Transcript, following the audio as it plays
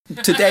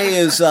Today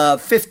is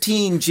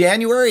 15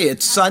 January.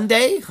 It's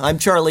Sunday. I'm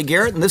Charlie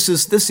Garrett, and this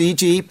is the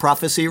CG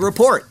Prophecy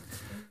Report.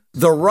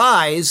 The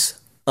rise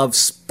of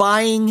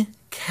spying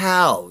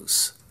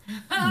cows.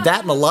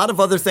 That and a lot of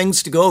other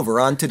things to go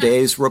over on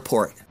today's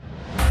report.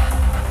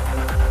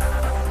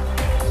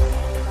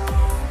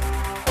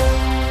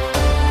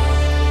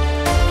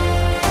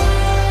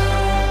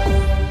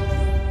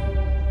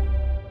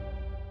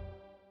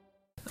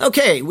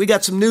 Okay, we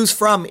got some news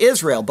from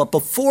Israel, but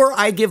before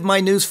I give my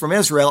news from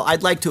Israel,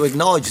 I'd like to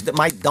acknowledge that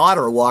my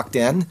daughter walked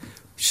in.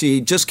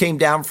 She just came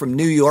down from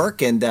New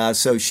York, and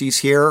so she's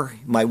here,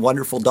 my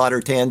wonderful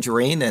daughter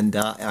Tangerine, and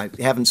I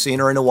haven't seen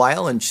her in a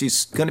while, and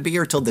she's going to be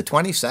here till the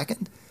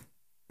 22nd?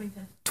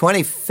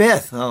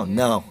 25th. Oh,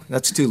 no,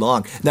 that's too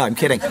long. No, I'm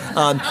kidding.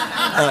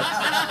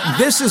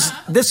 This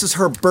is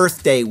her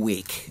birthday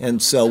week, and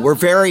so we're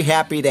very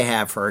happy to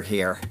have her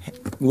here.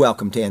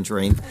 Welcome,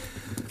 Tangerine.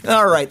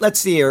 All right,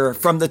 let's see here.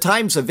 From the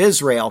Times of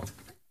Israel,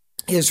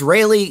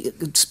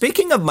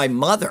 speaking of my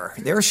mother,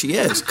 there she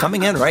is,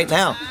 coming in right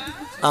now.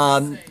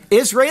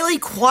 Israeli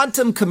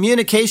quantum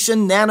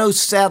communication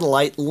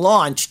nanosatellite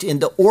launched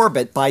into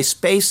orbit by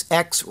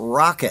SpaceX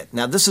rocket.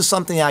 Now, this is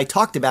something I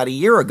talked about a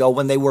year ago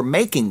when they were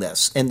making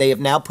this, and they have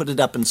now put it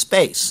up in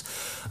space.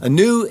 A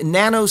new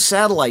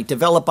nanosatellite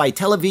developed by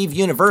Tel Aviv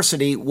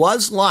University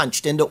was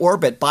launched into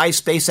orbit by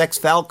SpaceX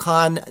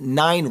Falcon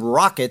 9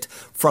 rocket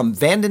from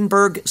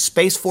Vandenberg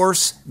Space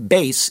Force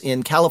Base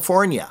in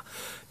California.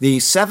 The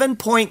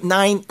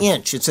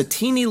 7.9-inch, it's a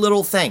teeny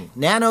little thing,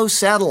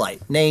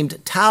 nanosatellite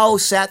named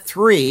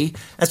Tau-Sat-3.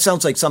 That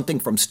sounds like something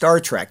from Star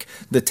Trek.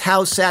 The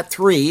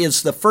Tau-Sat-3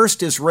 is the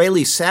first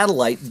Israeli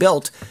satellite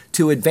built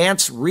to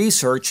advance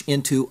research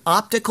into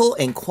optical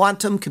and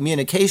quantum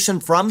communication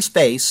from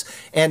space,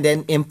 and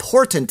an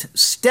important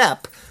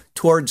step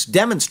towards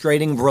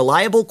demonstrating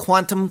reliable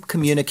quantum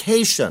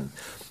communication.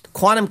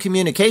 Quantum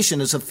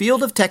communication is a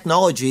field of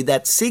technology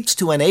that seeks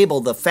to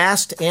enable the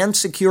fast and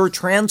secure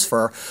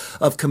transfer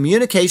of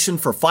communication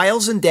for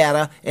files and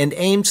data, and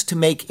aims to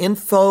make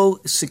info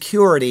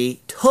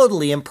security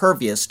totally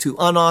impervious to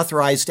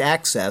unauthorized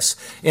access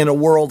in a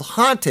world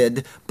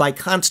haunted by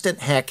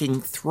constant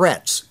hacking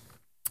threats.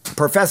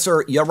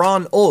 Professor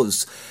Yaron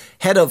Oz,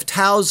 head of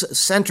Tau's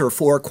Center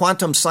for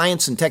Quantum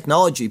Science and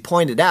Technology,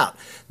 pointed out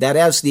that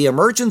as the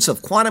emergence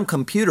of quantum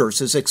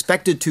computers is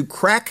expected to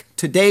crack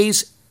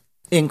today's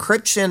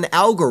encryption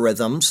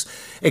algorithms,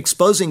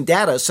 exposing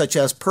data such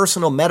as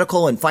personal,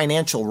 medical, and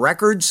financial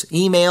records,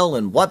 email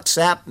and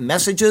WhatsApp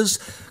messages,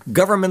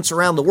 governments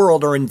around the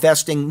world are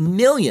investing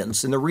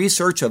millions in the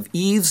research of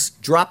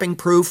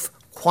eavesdropping-proof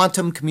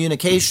quantum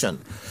communication.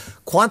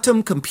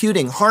 Quantum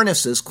computing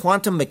harnesses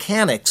quantum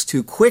mechanics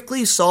to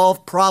quickly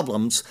solve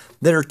problems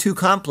that are too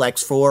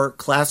complex for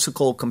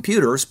classical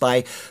computers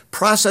by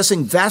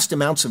processing vast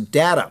amounts of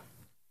data.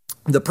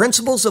 The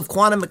principles of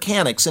quantum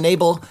mechanics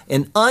enable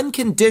an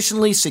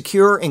unconditionally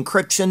secure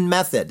encryption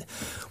method.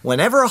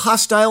 Whenever a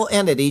hostile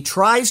entity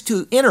tries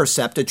to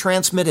intercept a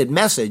transmitted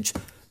message,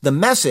 the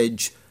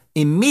message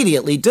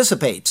immediately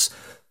dissipates.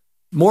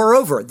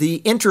 Moreover, the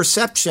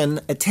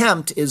interception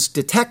attempt is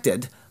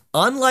detected,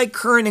 unlike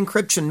current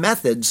encryption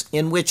methods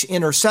in which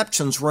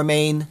interceptions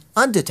remain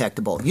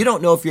undetectable. You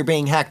don't know if you're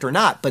being hacked or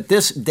not, but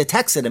this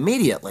detects it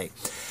immediately.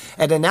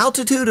 At an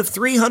altitude of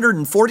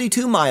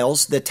 342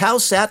 miles, the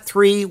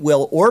Tau-Sat-3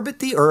 will orbit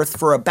the Earth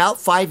for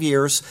about 5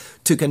 years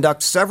to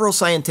conduct several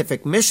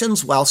scientific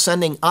missions while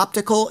sending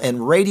optical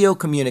and radio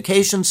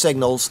communication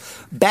signals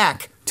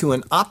back to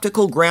an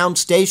optical ground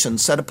station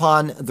set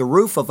upon the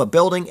roof of a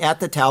building at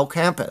the Tau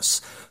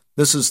campus.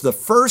 This is the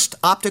first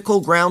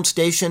optical ground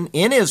station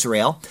in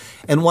Israel,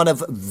 and one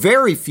of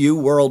very few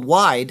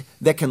worldwide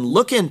that can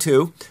look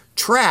into,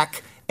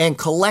 track, and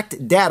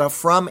collect data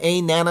from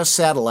a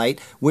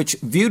nanosatellite, which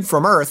viewed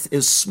from Earth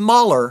is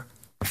smaller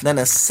than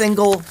a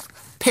single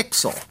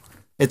pixel.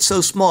 It's so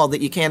small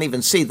that you can't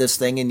even see this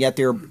thing, and yet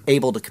they're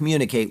able to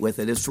communicate with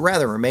it. It's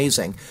rather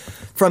amazing.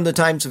 From the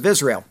Times of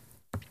Israel,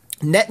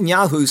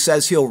 Netanyahu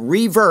says he'll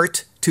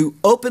revert to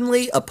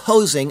openly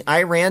opposing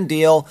Iran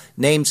deal,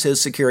 names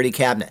his security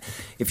cabinet.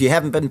 If you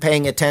haven't been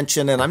paying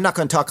attention, and I'm not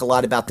going to talk a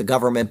lot about the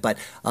government, but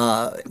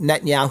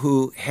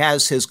Netanyahu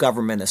has his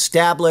government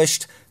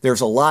established.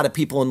 There's a lot of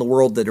people in the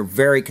world that are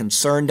very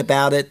concerned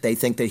about it. They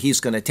think that he's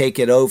going to take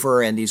it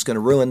over and he's going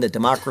to ruin the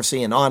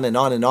democracy, and on and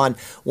on and on.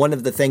 One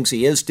of the things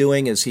he is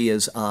doing is he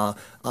is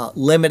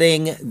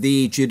limiting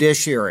the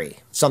judiciary,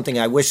 something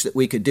I wish that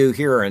we could do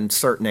here in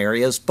certain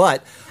areas.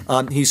 But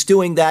he's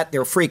doing that.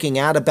 They're freaking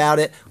out about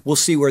it. We'll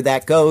see where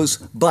that goes.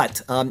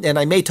 But, and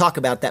I may talk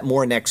about that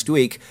more next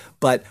week,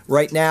 but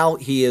right now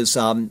he is,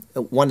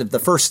 one of the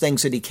first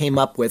things that he came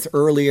up with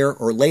earlier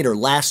or later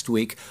last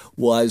week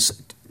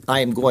was, I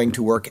am going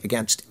to work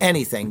against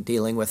anything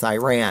dealing with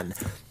Iran.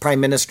 Prime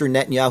Minister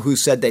Netanyahu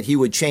said that he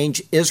would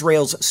change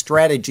Israel's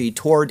strategy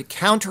toward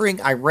countering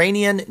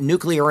Iranian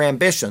nuclear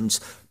ambitions,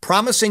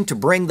 promising to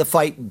bring the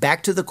fight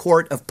back to the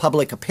court of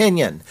public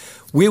opinion.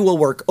 We will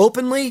work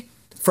openly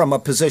from a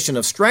position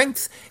of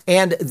strength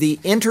and the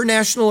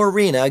international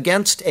arena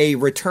against a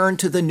return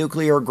to the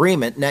nuclear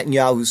agreement,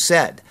 Netanyahu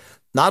said.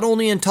 not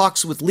only in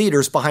talks with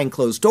leaders behind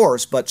closed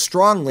doors, but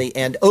strongly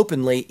and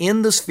openly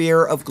in the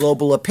sphere of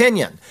global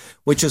opinion,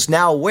 which is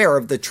now aware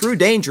of the true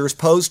dangers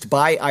posed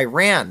by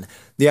Iran,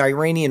 the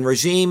Iranian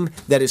regime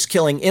that is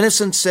killing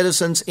innocent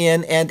citizens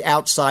in and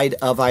outside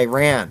of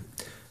Iran.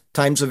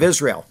 Times of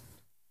Israel.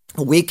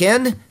 A week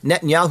in,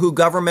 Netanyahu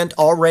government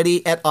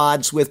already at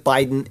odds with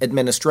Biden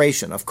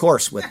administration. Of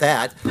course, with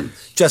that,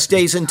 just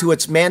days into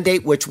its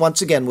mandate, which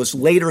once again was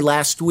later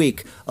last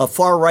week, a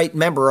far-right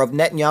member of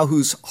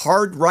Netanyahu's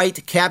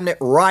hard-right cabinet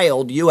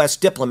riled U.S.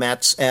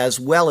 diplomats as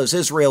well as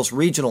Israel's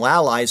regional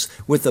allies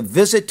with a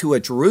visit to a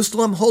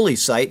Jerusalem holy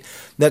site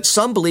that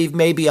some believe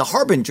may be a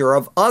harbinger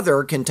of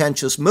other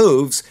contentious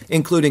moves,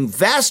 including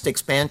vast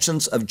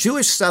expansions of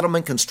Jewish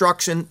settlement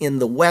construction in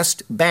the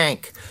West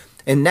Bank.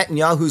 And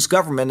Netanyahu's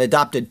government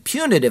adopted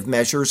punitive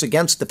measures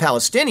against the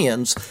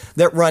Palestinians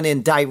that run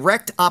in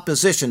direct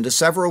opposition to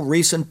several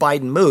recent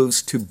Biden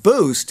moves to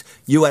boost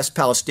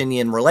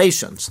U.S.-Palestinian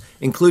relations,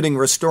 including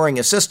restoring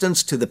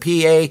assistance to the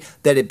PA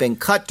that had been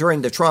cut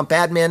during the Trump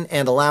admin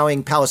and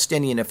allowing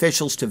Palestinian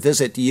officials to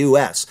visit the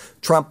U.S.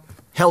 Trump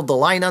held the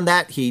line on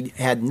that. He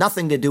had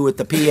nothing to do with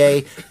the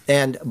PA,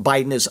 and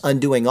Biden is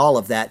undoing all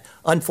of that.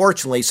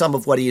 Unfortunately, some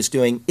of what he is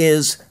doing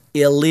is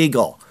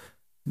illegal.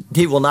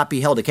 He will not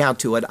be held account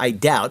to it, I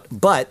doubt,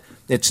 but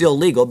it's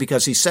illegal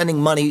because he's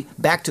sending money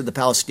back to the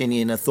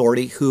Palestinian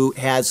Authority, who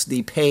has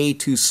the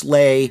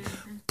pay-to-slay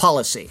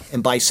policy.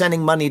 And by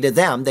sending money to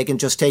them, they can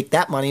just take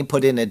that money and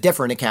put it in a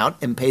different account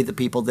and pay the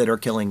people that are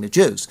killing the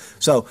Jews.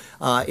 So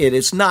it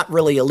is not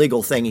really a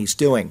legal thing he's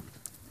doing.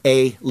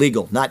 A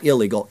legal, not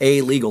illegal,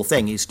 a legal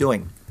thing he's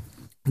doing.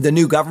 The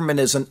new government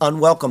is an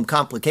unwelcome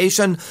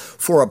complication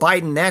for a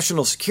Biden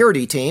national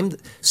security team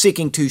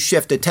seeking to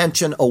shift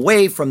attention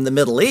away from the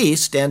Middle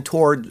East and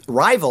toward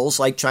rivals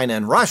like China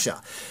and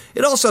Russia.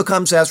 It also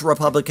comes as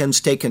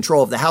Republicans take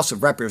control of the House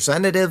of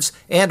Representatives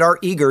and are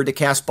eager to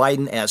cast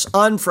Biden as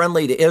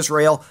unfriendly to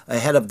Israel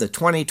ahead of the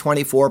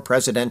 2024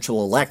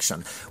 presidential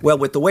election. Well,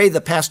 with the way the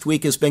past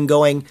week has been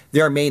going,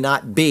 there may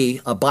not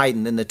be a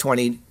Biden in the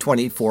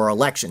 2024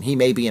 election. He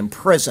may be in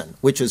prison,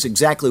 which is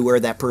exactly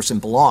where that person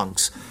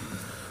belongs.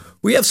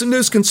 We have some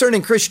news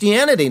concerning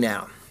Christianity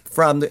now.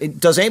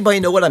 Does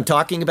anybody know what I'm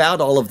talking about?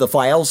 All of the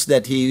files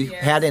that he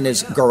had in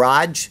his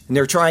garage? And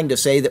they're trying to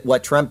say that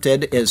what Trump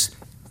did is,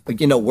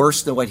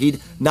 worse than what he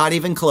did. Not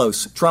even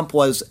close. Trump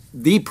was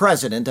the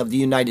president of the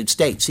United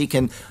States. He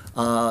can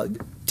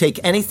take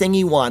anything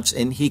he wants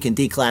and he can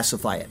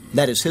declassify it.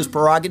 That is his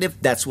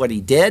prerogative. That's what he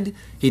did.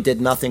 He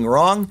did nothing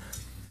wrong.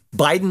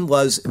 Biden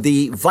was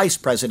the vice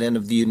president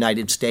of the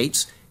United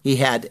States. He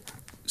had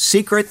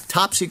secret,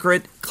 top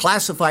secret,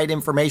 classified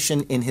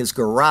information in his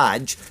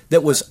garage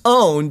that was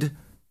owned,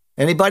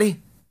 anybody?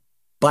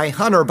 By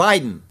Hunter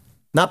Biden,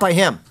 not by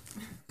him.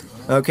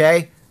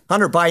 Okay?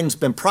 Hunter Biden's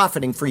been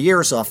profiting for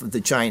years off of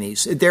the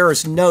Chinese. There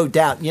is no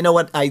doubt. You know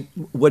what? I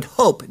would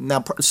hope.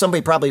 Now,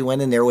 somebody probably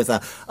went in there with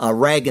a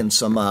rag and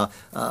some,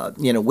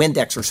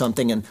 Windex or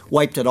something and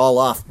wiped it all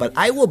off. But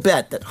I will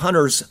bet that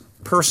Hunter's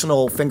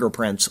personal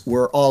fingerprints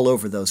were all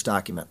over those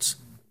documents.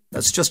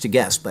 That's just a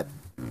guess, but.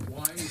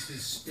 Why is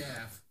his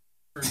staff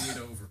turning it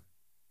over?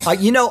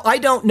 I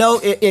don't know.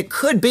 It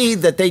could be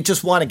that they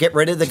just want to get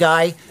rid of the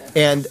guy.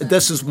 And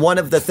this is one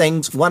of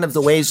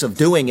the ways of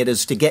doing it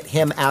is to get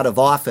him out of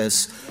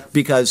office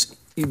because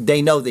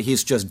they know that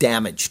he's just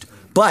damaged.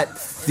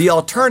 But the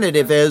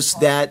alternative is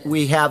that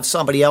we have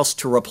somebody else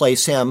to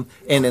replace him.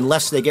 And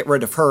unless they get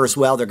rid of her as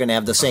well, they're going to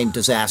have the same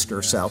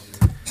disaster. So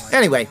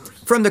anyway,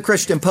 from the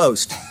Christian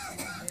Post.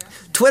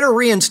 Twitter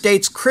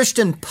reinstates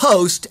Christian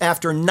Post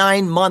after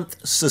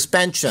 9-month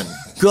suspension.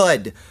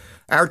 Good.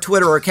 Our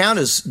Twitter account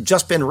has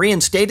just been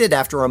reinstated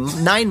after a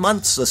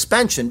 9-month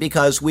suspension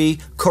because we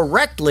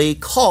correctly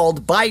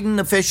called Biden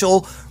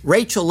official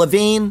Rachel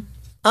Levine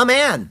a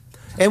man,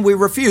 and we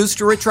refuse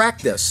to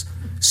retract this.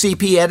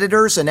 CP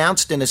editors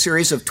announced in a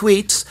series of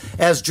tweets,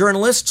 as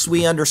journalists,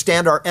 we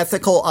understand our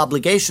ethical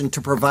obligation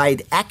to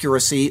provide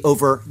accuracy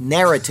over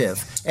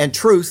narrative and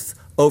truth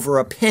over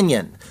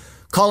opinion.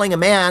 Calling a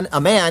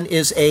man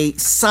is a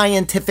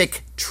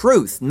scientific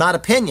truth, not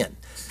opinion.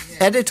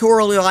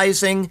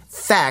 Editorializing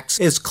facts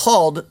is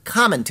called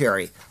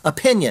commentary,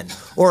 opinion,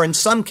 or in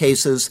some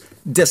cases,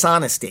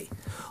 dishonesty.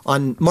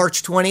 On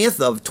March 20th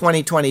of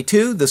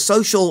 2022, the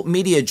social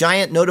media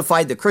giant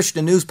notified the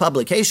Christian news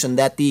publication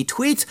that the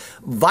tweet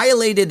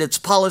violated its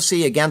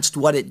policy against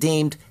what it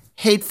deemed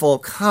hateful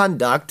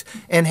conduct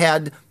and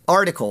had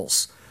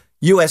articles.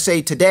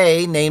 USA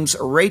Today names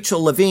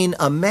Rachel Levine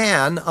a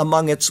man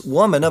among its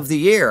Woman of the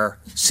Year.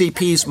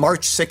 CP's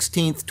March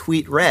 16th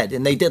tweet read,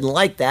 and they didn't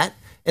like that.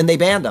 And they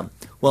banned him.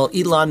 Well,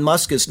 Elon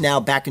Musk is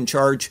now back in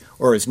charge,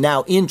 or is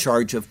now in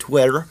charge of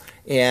Twitter,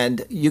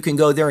 and you can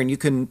go there and you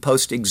can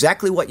post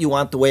exactly what you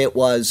want the way it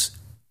was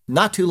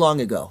not too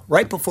long ago,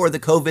 right before the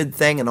COVID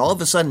thing, and all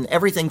of a sudden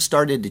everything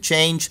started to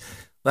change.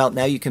 Well,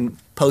 now you can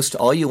post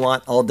all you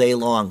want all day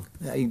long.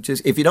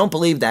 If you don't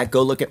believe that,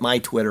 go look at my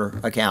Twitter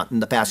account in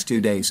the past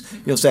 2 days.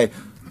 You'll say,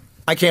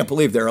 I can't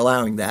believe they're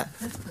allowing that.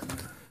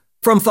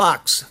 From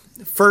Fox,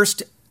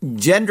 first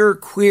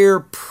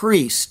genderqueer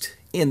priest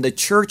in the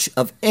Church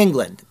of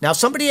England. Now,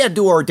 somebody had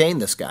to ordain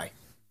this guy.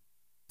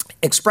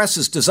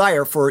 Expresses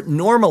desire for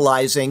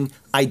normalizing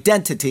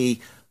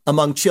identity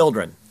among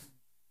children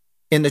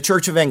in the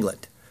Church of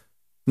England.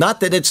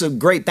 Not that it's a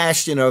great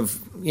bastion of,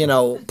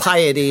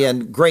 piety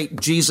and great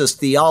Jesus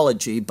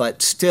theology,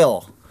 but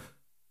still,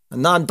 a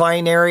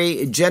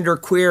non-binary,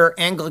 genderqueer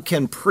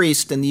Anglican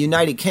priest in the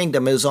United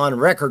Kingdom is on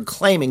record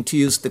claiming to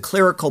use the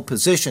clerical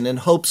position in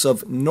hopes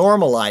of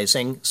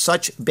normalizing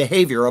such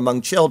behavior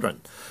among children.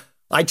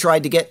 I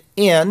tried to get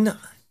in,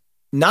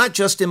 not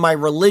just in my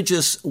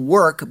religious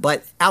work,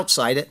 but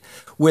outside it,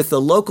 with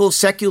the local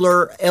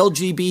secular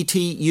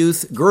LGBT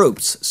youth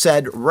groups,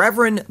 said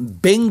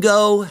Reverend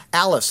Bingo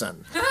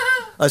Allison,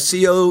 a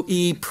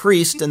COE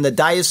priest in the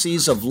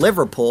Diocese of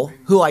Liverpool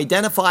who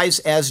identifies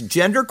as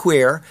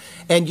genderqueer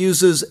and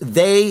uses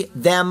they,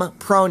 them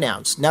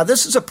pronouns. Now,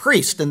 this is a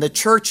priest in the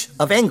Church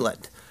of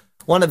England.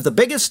 One of the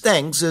biggest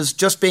things is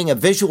just being a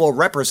visual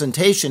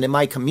representation in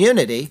my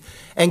community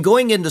and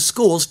going into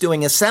schools,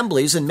 doing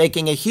assemblies, and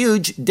making a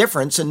huge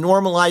difference in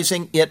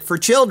normalizing it for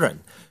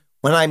children.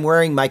 When I'm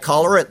wearing my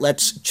collar, it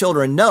lets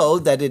children know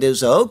that it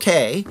is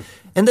okay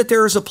and that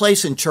there is a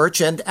place in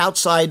church and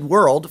outside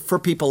world for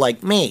people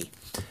like me.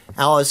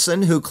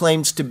 Allison, who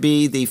claims to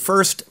be the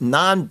first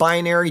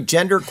non-binary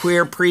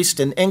genderqueer priest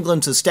in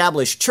England's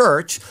established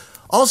church,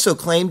 also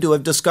claimed to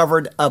have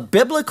discovered a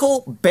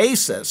biblical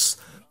basis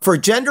for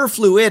gender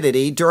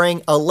fluidity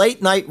during a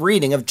late-night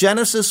reading of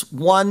Genesis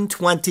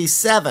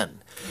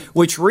 1:27,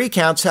 which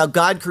recounts how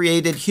God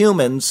created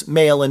humans,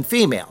 male and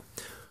female.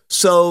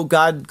 So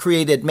God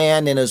created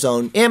man in his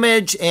own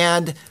image,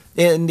 and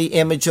in the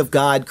image of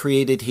God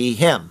created he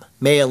him.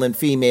 Male and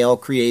female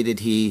created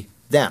he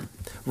them,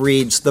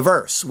 reads the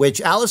verse, which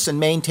Allison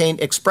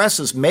maintained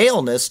expresses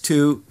maleness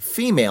to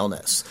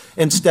femaleness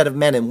instead of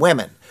men and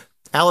women.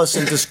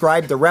 Allison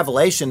described the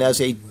revelation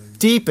as a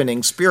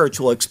deepening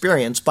spiritual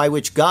experience by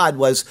which God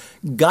was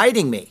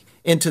guiding me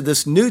into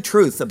this new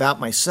truth about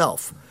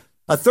myself.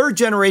 A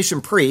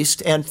third-generation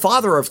priest and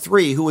father of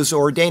three who was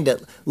ordained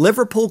at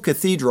Liverpool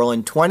Cathedral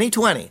in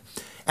 2020,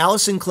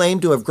 Allison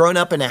claimed to have grown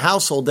up in a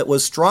household that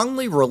was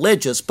strongly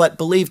religious but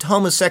believed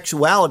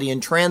homosexuality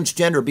and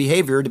transgender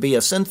behavior to be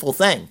a sinful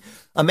thing.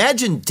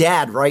 Imagine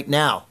Dad right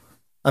now.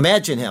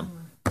 Imagine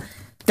him.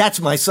 That's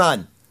my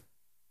son.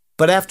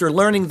 But after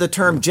learning the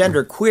term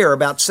genderqueer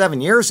about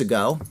 7 years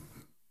ago,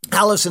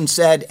 Allison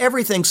said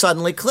everything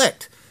suddenly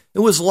clicked. It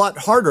was a lot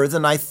harder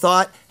than I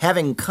thought,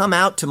 having come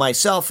out to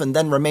myself and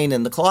then remain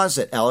in the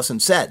closet,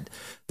 Allison said.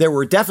 There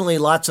were definitely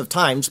lots of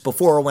times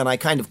before when I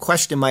kind of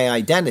questioned my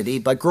identity,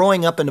 but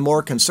growing up in a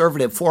more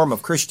conservative form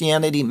of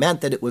Christianity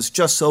meant that it was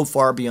just so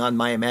far beyond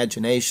my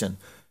imagination.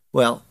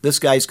 Well, this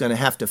guy's going to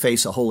have to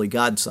face a holy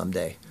God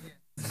someday.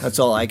 That's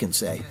all I can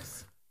say.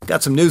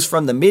 Got some news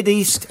from the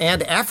Mideast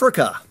and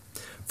Africa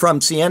from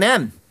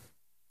CNN.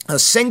 A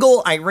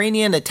single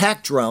Iranian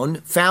attack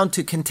drone found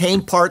to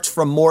contain parts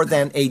from more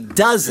than a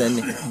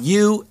dozen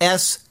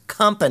U.S.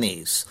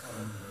 companies.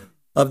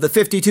 Of the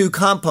 52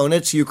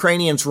 components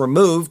Ukrainians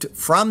removed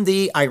from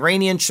the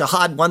Iranian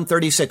Shahad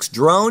 136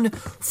 drone,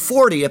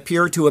 40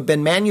 appear to have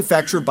been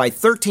manufactured by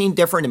 13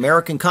 different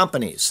American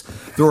companies.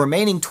 The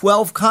remaining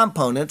 12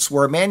 components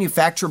were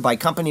manufactured by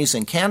companies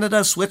in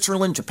Canada,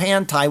 Switzerland,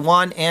 Japan,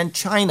 Taiwan, and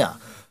China.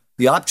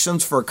 The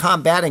options for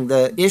combating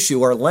the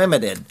issue are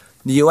limited.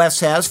 The U.S.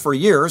 has, for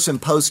years,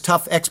 imposed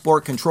tough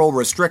export control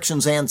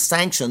restrictions and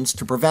sanctions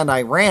to prevent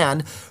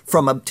Iran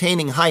from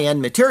obtaining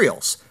high-end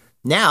materials.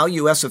 Now,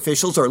 U.S.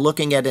 officials are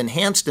looking at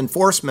enhanced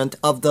enforcement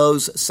of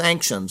those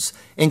sanctions,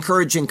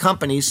 encouraging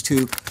companies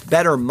to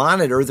better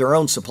monitor their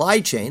own supply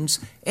chains,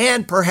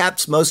 and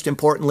perhaps most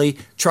importantly,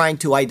 trying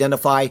to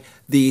identify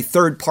the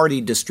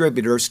third-party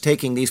distributors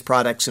taking these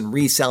products and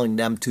reselling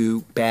them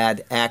to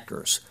bad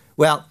actors.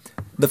 Well,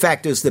 the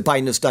fact is that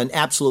Biden has done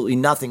absolutely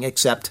nothing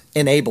except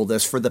enable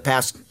this for the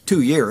past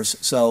 2 years,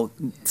 so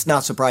it's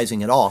not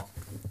surprising at all.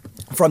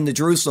 From the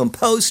Jerusalem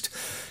Post,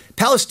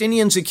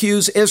 Palestinians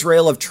accuse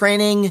Israel of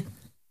training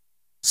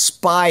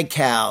spy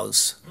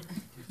cows.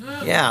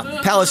 Yeah,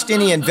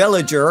 Palestinian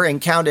villager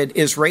encountered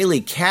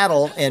Israeli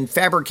cattle and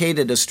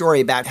fabricated a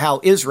story about how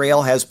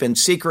Israel has been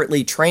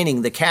secretly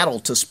training the cattle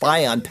to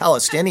spy on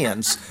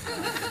Palestinians.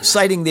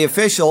 Citing the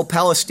official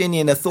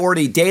Palestinian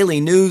Authority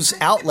daily news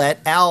outlet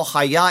Al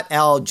Hayat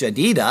Al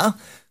Jadida,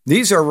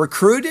 these are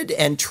recruited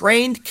and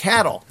trained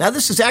cattle. Now,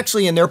 this is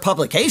actually in their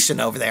publication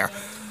over there.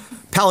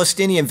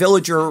 Palestinian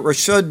villager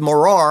Rashid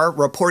Morar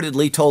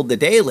reportedly told the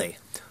Daily.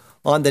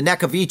 On the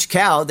neck of each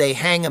cow, they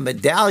hang a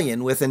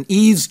medallion with an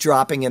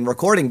eavesdropping and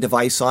recording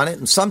device on it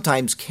and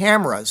sometimes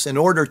cameras in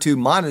order to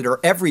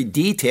monitor every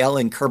detail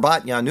in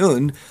Khirbat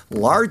Yanun,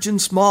 large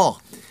and small.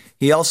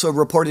 He also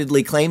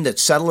reportedly claimed that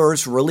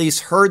settlers release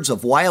herds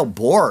of wild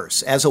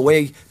boars as a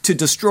way to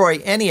destroy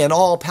any and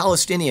all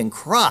Palestinian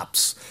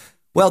crops.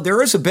 Well,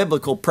 there is a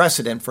biblical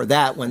precedent for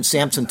that when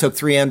Samson took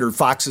 300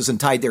 foxes and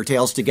tied their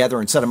tails together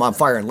and set them on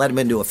fire and let them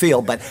into a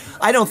field. But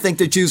I don't think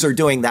the Jews are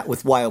doing that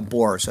with wild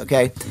boars,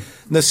 okay?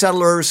 The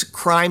settlers'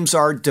 crimes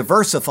are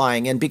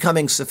diversifying and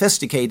becoming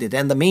sophisticated,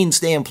 and the means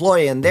they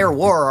employ in their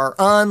war are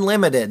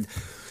unlimited,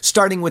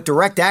 starting with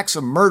direct acts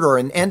of murder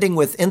and ending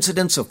with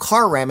incidents of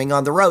car ramming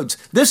on the roads.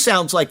 This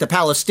sounds like the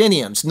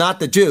Palestinians, not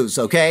the Jews,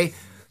 okay?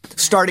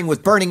 Starting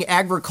with burning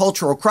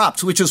agricultural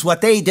crops, which is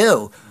what they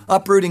do,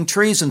 uprooting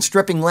trees and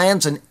stripping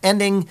lands, and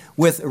ending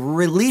with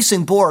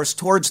releasing boars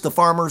towards the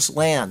farmers'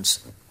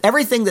 lands.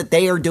 Everything that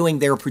they are doing,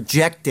 they're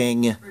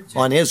projecting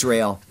on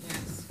Israel.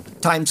 Yes.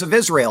 Times of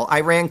Israel.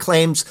 Iran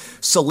claims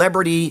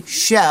celebrity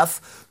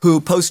chef who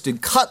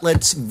posted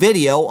cutlets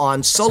video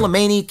on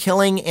Soleimani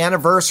killing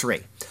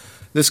anniversary.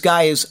 This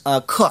guy is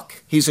a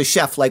cook. He's a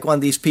chef, like one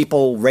of these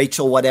people,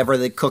 Rachel, whatever,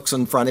 that cooks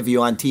in front of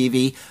you on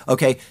TV.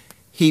 Okay,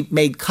 he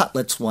made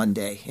cutlets one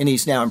day, and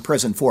he's now in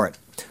prison for it.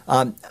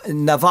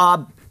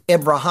 Nawab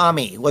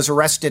Ibrahimi was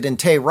arrested in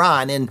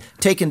Tehran and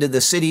taken to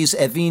the city's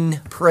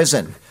Evin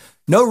prison.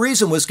 No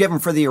reason was given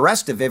for the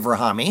arrest of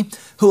Ibrahimi,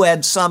 who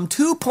had some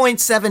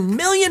 2.7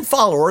 million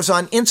followers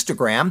on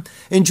Instagram,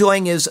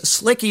 enjoying his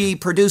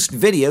slicky-produced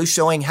videos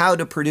showing how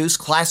to produce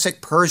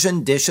classic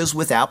Persian dishes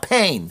without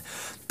pain.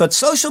 But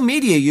social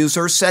media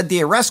users said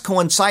the arrest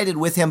coincided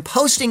with him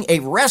posting a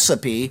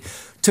recipe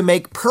to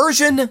make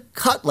Persian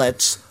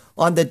cutlets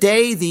on the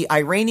day the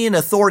Iranian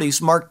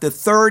authorities marked the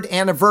third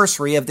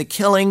anniversary of the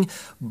killing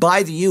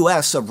by the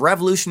U.S. of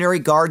Revolutionary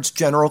Guards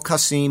General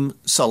Qasem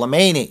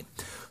Soleimani.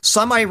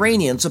 Some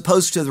Iranians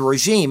opposed to the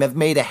regime have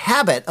made a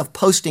habit of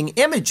posting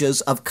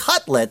images of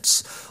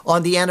cutlets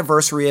on the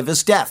anniversary of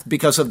his death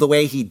because of the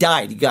way he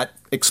died. He got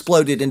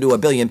exploded into a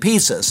billion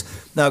pieces.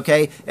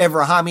 Okay,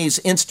 Ibrahimi's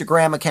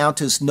Instagram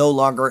account is no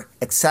longer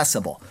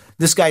accessible.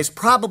 This guy's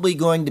probably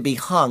going to be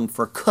hung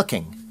for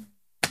cooking.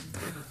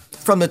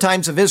 From the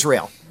Times of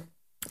Israel.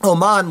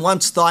 Oman,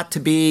 once thought to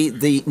be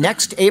the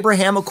next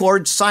Abraham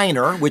Accord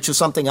signer, which is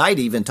something I'd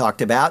even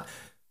talked about,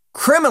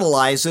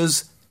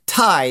 criminalizes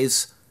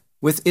ties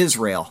with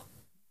Israel.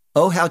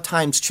 Oh, how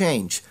times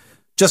change.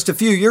 Just a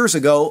few years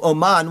ago,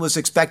 Oman was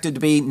expected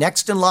to be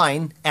next in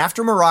line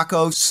after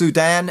Morocco,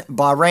 Sudan,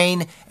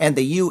 Bahrain, and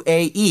the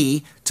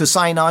UAE to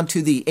sign on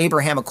to the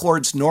Abraham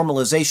Accords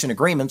normalization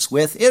agreements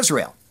with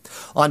Israel.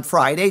 On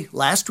Friday,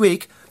 last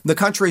week, the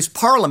country's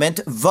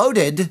parliament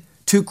voted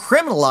to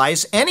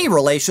criminalize any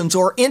relations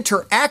or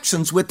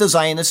interactions with the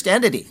Zionist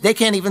entity. They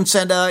can't even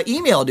send an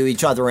email to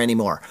each other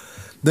anymore.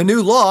 The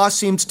new law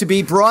seems to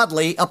be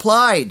broadly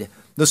applied.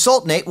 The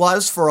Sultanate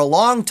was, for a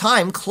long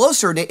time,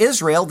 closer to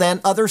Israel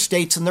than other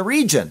states in the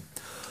region.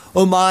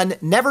 Oman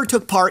never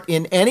took part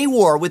in any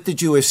war with the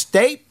Jewish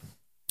state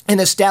and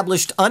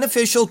established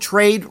unofficial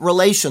trade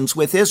relations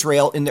with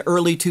Israel in the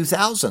early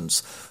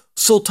 2000s.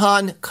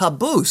 Sultan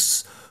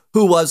Qaboos,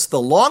 who was the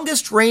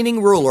longest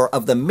reigning ruler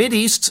of the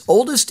Mideast's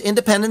oldest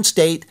independent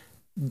state,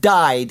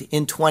 died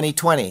in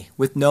 2020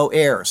 with no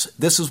heirs.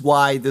 This is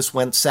why this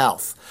went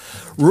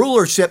south.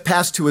 Rulership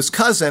passed to his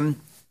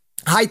cousin,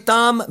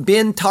 Haytham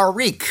bin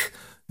Tariq,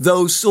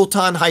 though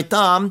Sultan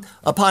Haytham,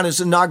 upon his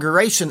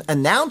inauguration,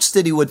 announced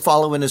that he would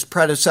follow in his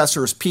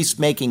predecessor's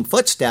peacemaking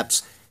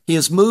footsteps. He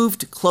has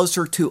moved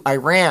closer to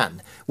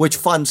Iran, which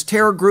funds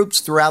terror groups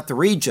throughout the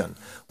region.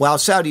 While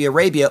Saudi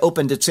Arabia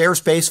opened its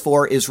airspace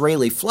for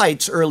Israeli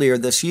flights earlier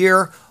this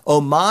year,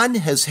 Oman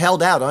has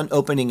held out on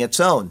opening its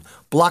own,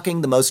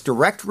 blocking the most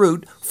direct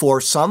route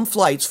for some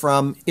flights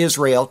from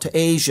Israel to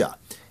Asia.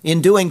 In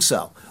doing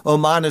so,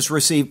 Oman has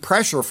received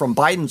pressure from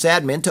Biden's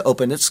admin to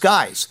open its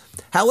skies.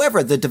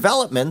 However, the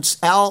developments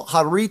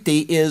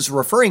al-Harithi is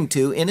referring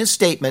to in his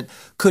statement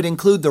could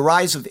include the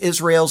rise of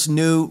Israel's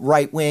new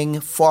right-wing,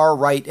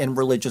 far-right, and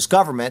religious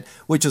government,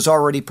 which has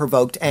already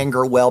provoked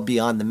anger well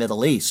beyond the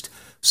Middle East.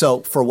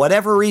 So, for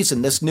whatever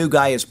reason, this new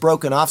guy has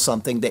broken off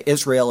something that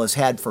Israel has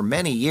had for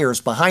many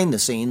years behind the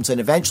scenes and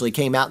eventually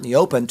came out in the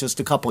open just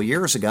a couple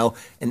years ago,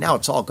 and now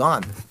it's all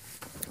gone.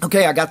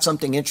 Okay, I got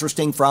something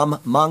interesting from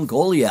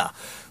Mongolia.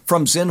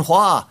 From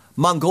Xinhua,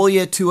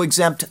 Mongolia to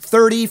exempt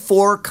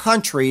 34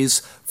 countries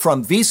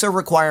from visa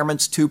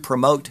requirements to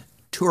promote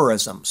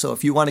tourism. So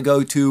if you want to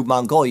go to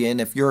Mongolia,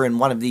 and if you're in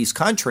one of these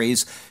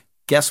countries,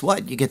 guess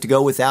what? You get to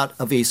go without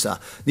a visa.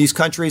 These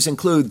countries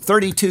include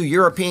 32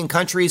 European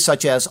countries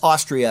such as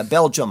Austria,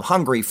 Belgium,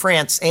 Hungary,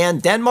 France,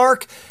 and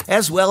Denmark,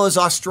 as well as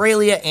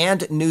Australia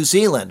and New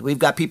Zealand. We've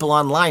got people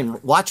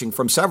online watching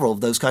from several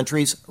of those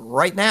countries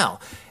right now.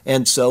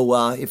 And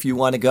so if you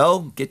want to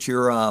go, get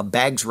your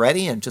bags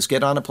ready and just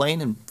get on a plane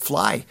and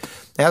fly.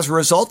 As a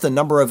result, the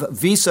number of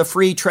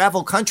visa-free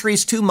travel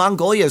countries to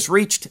Mongolia has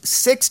reached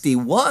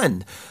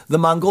 61. The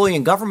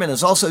Mongolian government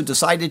has also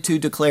decided to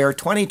declare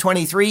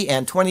 2023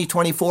 and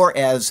 2024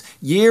 as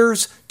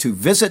years to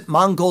visit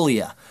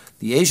Mongolia.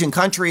 The Asian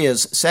country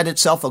has set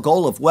itself a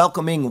goal of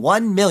welcoming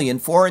 1 million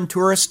foreign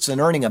tourists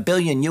and earning $1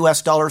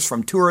 billion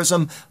from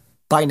tourism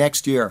by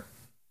next year.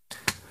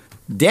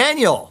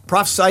 Daniel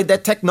prophesied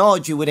that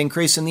technology would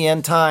increase in the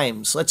end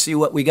times. Let's see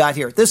what we got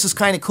here. This is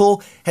kind of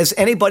cool. Has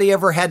anybody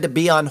ever had to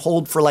be on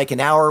hold for like an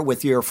hour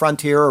with your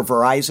Frontier or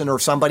Verizon or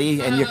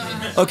somebody? And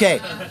okay,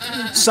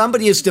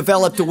 somebody has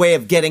developed a way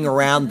of getting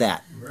around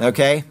that.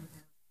 Okay,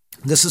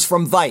 this is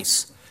from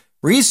Vice.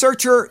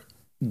 Researcher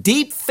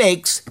deep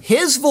fakes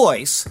his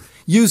voice,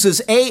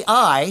 uses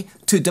AI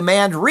to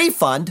demand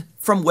refund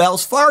from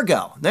Wells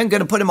Fargo. Then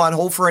going to put him on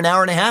hold for an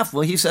hour and a half.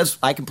 Well, he says,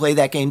 I can play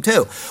that game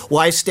too.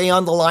 Why stay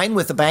on the line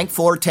with the bank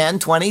for 10,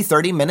 20,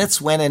 30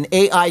 minutes when an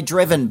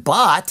AI-driven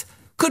bot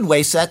could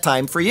waste that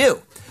time for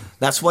you?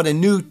 That's what a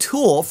new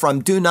tool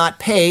from Do Not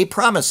Pay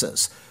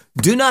promises.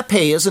 Do Not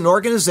Pay is an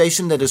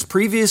organization that has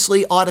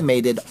previously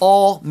automated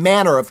all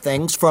manner of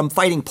things, from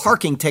fighting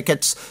parking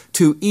tickets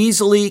to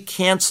easily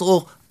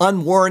cancel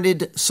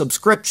unwarranted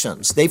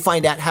subscriptions. They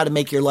find out how to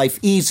make your life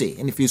easy.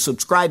 And if you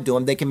subscribe to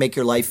them, they can make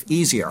your life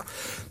easier.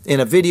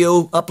 In a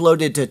video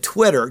uploaded to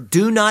Twitter,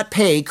 Do Not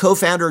Pay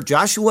co-founder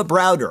Joshua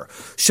Browder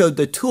showed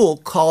the tool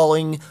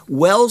calling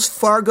Wells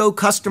Fargo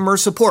customer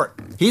support.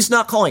 He's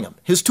not calling them.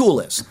 His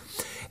tool is.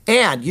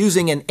 And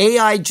using an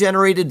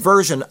AI-generated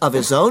version of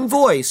his own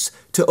voice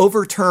to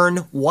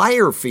overturn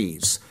wire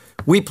fees.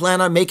 We plan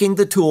on making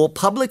the tool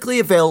publicly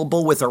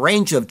available with a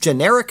range of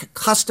generic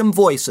custom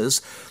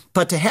voices,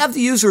 but to have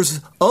the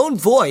user's own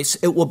voice,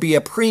 it will be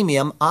a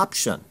premium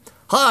option.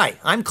 Hi,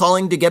 I'm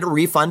calling to get a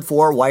refund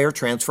for wire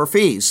transfer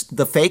fees,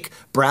 the fake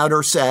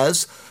Browder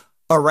says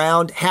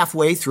around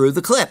halfway through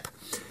the clip.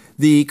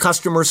 The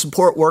customer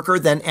support worker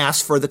then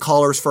asks for the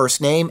caller's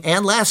first name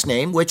and last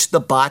name, which the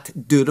bot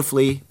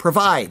dutifully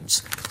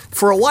provides.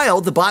 For a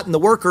while, the bot and the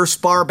worker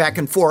spar back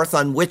and forth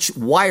on which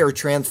wire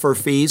transfer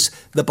fees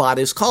the bot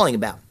is calling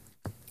about,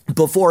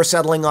 before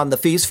settling on the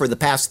fees for the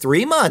past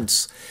 3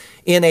 months.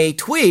 In a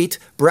tweet,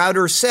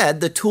 Browder said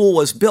the tool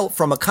was built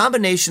from a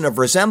combination of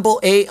Resemble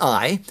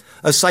AI,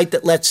 a site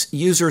that lets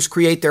users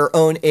create their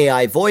own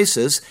AI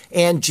voices,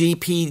 and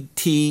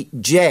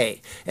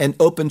GPTJ, an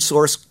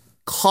open-source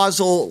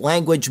causal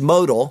language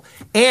modal,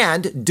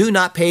 and Do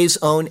Not Pay's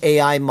own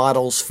AI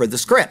models for the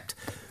script.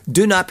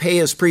 Do Not Pay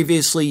has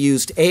previously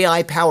used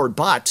AI-powered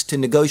bots to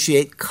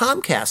negotiate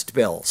Comcast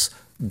bills.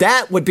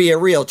 That would be a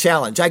real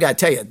challenge. I got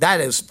to tell you,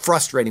 that is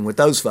frustrating with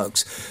those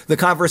folks. The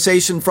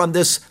conversation from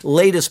this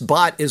latest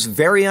bot is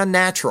very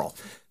unnatural.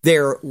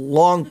 There are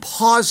long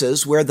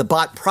pauses where the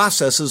bot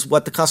processes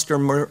what the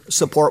customer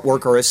support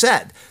worker has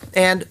said,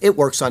 and it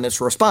works on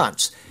its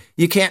response.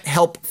 You can't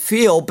help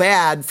feel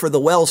bad for the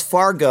Wells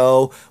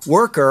Fargo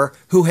worker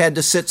who had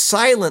to sit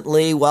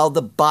silently while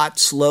the bot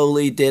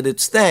slowly did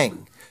its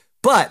thing.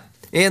 But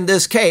in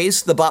this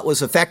case, the bot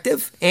was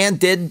effective and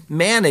did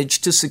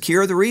manage to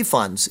secure the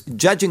refunds,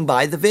 judging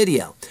by the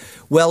video.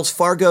 Wells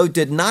Fargo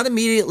did not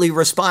immediately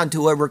respond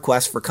to a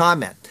request for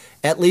comment.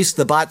 At least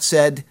the bot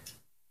said,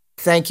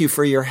 "Thank you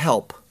for your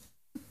help."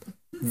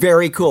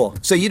 Very cool.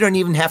 So you don't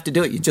even have to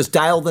do it. You just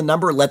dial the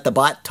number, let the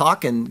bot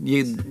talk, and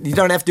you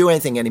don't have to do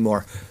anything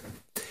anymore.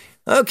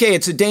 Okay,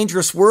 it's a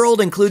dangerous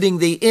world, including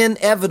the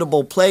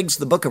inevitable plagues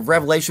the book of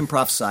Revelation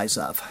prophesies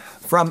of.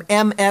 From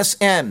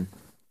MSN.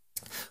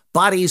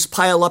 Bodies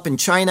pile up in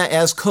China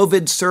as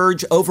COVID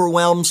surge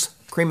overwhelms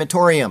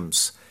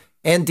crematoriums.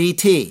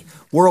 NDT.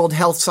 World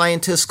health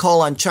scientists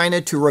call on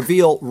China to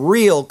reveal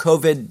real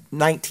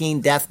COVID-19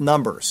 death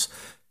numbers.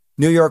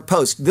 New York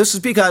Post. This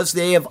is because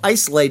they have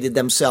isolated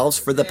themselves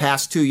for the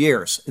past 2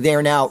 years. They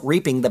are now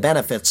reaping the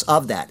benefits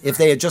of that. If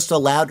they had just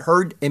allowed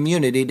herd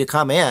immunity to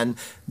come in,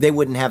 they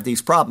wouldn't have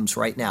these problems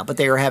right now. But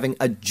they are having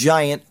a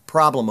giant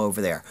problem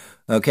over there.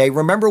 Okay,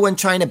 remember when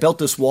China built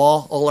this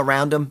wall all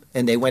around them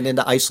and they went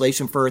into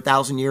isolation for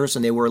 1,000 years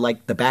and they were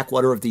like the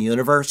backwater of the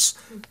universe?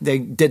 They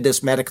did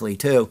this medically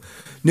too.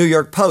 New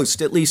York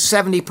Post, at least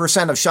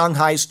 70% of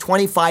Shanghai's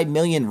 25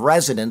 million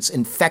residents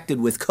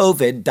infected with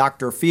COVID,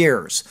 doctor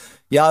fears.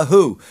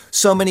 Yahoo!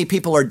 So many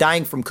people are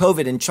dying from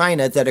COVID in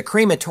China that a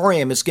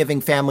crematorium is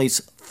giving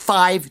families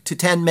 5 to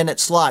 10 minute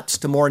slots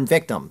to mourn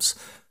victims.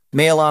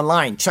 Mail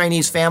Online.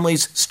 Chinese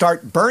families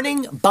start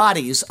burning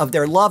bodies of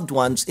their loved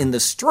ones in the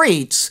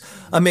streets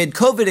amid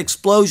COVID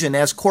explosion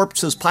as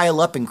corpses pile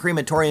up in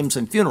crematoriums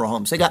and funeral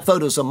homes. They got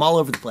photos of them all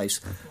over the place.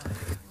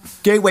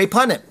 Gateway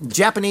Pundit.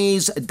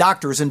 Japanese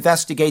doctors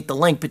investigate the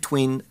link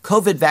between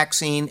COVID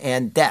vaccine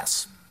and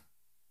deaths.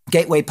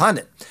 Gateway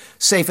Pundit.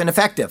 Safe and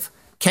effective.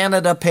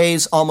 Canada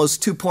pays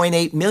almost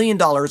 $2.8 million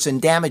in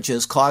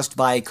damages caused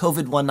by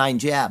COVID-19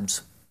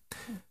 jabs.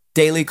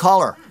 Daily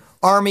Caller.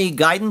 Army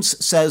guidance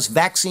says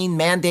vaccine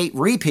mandate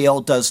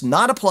repeal does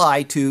not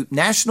apply to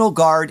National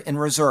Guard and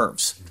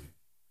reserves.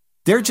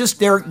 They're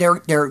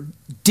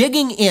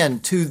digging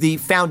into the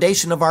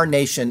foundation of our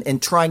nation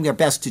and trying their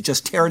best to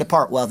just tear it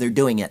apart while they're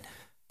doing it.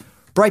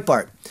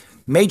 Breitbart.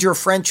 Major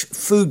French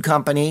food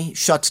company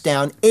shuts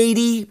down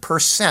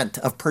 80%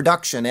 of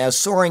production as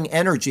soaring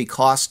energy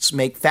costs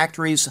make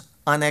factories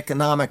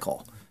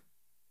uneconomical.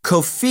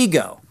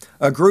 Cofigo,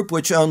 a group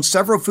which owns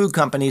several food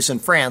companies in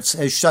France,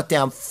 has shut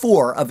down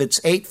 4 of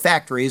its 8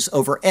 factories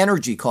over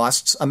energy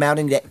costs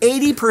amounting to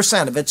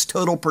 80% of its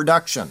total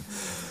production.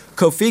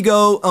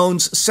 Cofigo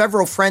owns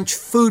several French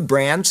food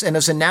brands and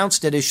has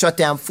announced it has shut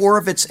down 4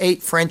 of its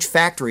 8 French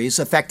factories,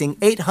 affecting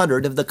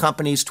 800 of the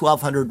company's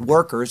 1,200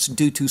 workers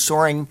due to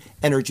soaring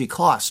energy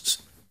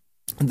costs.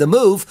 The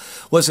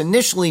move was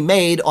initially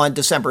made on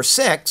December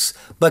 6,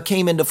 but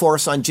came into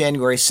force on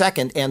January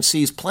 2nd and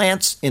sees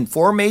plants in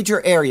 4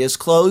 major areas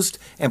closed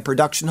and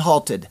production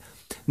halted.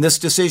 This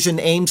decision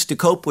aims to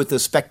cope with the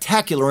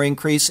spectacular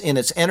increase in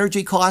its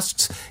energy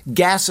costs,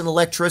 gas and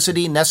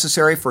electricity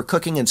necessary for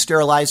cooking and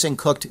sterilizing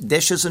cooked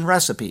dishes and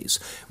recipes,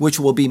 which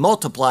will be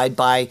multiplied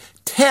by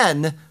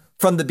 10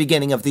 from the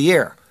beginning of the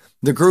year.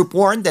 The group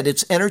warned that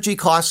its energy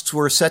costs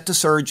were set to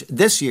surge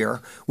this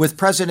year, with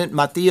President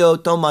Matteo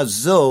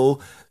Tomaso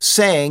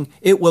saying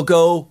it will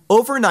go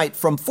overnight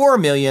from 4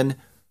 million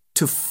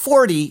to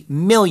 40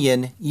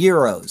 million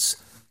euros.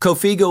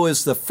 Cofigo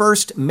is the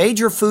first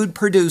major food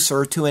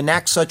producer to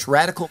enact such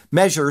radical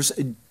measures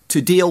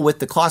to deal with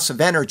the cost of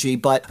energy,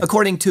 but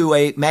according to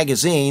a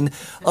magazine,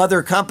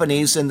 other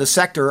companies in the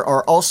sector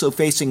are also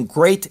facing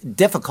great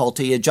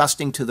difficulty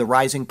adjusting to the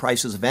rising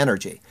prices of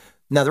energy.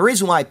 Now, the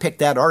reason why I picked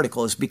that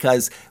article is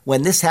because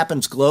when this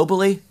happens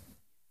globally,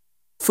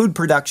 food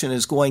production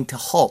is going to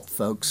halt,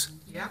 folks.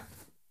 Yep.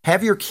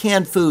 Have your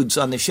canned foods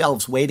on the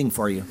shelves waiting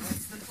for you.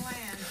 That's the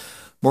plan.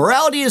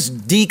 Morality is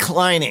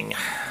declining.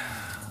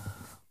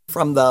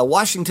 From the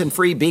Washington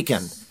Free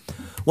Beacon,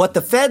 what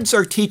the feds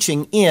are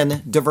teaching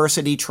in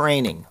diversity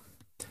training.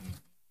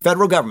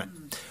 Federal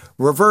government.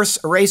 Reverse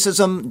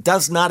racism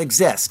does not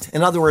exist.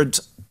 In other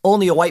words,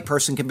 only a white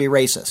person can be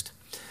racist.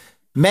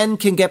 Men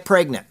can get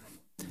pregnant.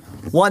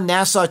 One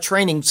NASA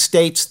training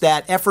states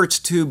that efforts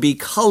to be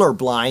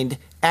colorblind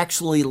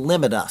actually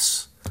limit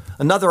us.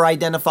 Another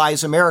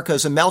identifies America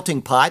as a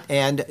melting pot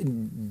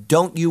and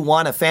don't you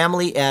want a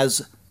family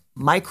as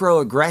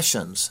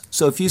microaggressions.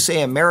 So if you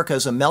say America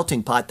is a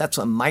melting pot, that's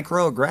a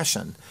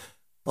microaggression.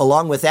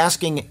 Along with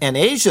asking an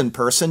Asian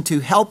person to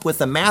help with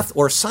a math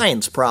or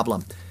science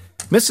problem.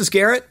 Mrs.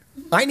 Garrett,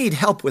 I need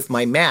help with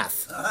my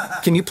math.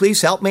 Can you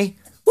please help me?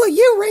 Well,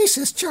 you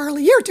racist,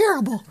 Charlie. You're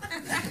terrible.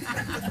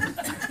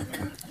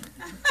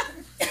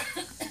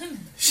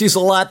 She's a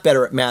lot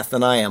better at math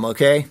than I am,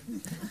 okay?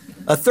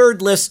 A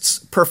third lists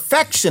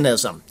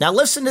perfectionism. Now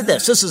listen to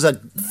this. This is a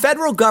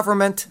federal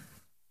government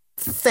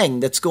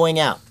thing that's going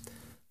out.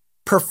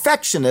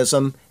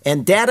 Perfectionism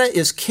and data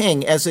is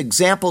king as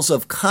examples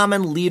of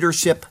common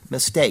leadership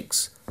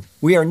mistakes.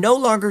 We are no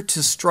longer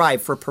to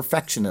strive for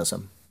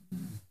perfectionism.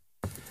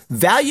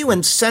 Value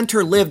and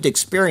center-lived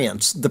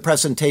experience, the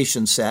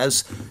presentation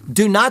says,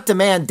 do not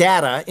demand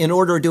data in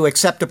order to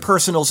accept a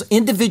person's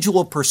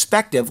individual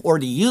perspective or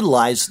to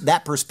utilize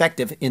that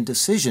perspective in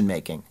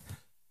decision-making.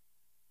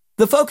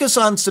 The focus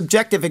on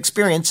subjective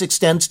experience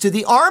extends to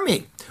the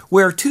Army,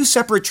 where 2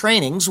 separate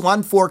trainings,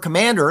 one for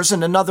commanders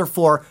and another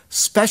for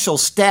special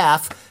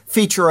staff,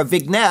 feature a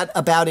vignette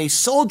about a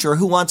soldier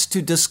who wants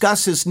to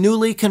discuss his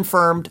newly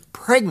confirmed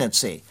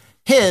pregnancy.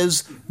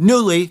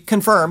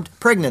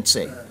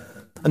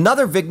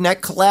 Another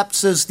vignette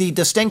collapses the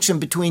distinction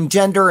between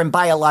gender and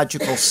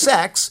biological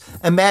sex.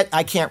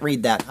 I can't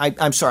read that.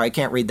 I'm sorry, I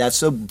can't read that.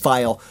 So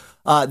vile.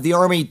 The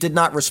Army did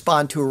not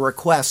respond to a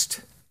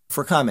request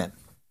for comment.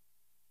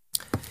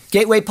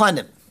 Gateway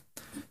Pundit.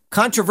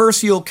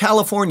 Controversial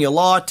California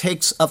law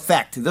takes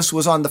effect. This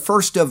was on the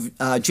 1st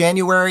of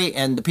January,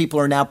 and the people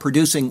are now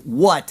producing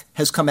what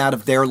has come out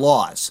of their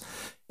laws,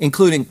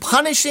 including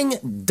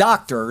punishing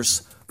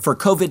doctors for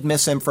COVID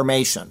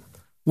misinformation,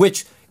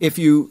 which, if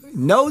you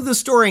know the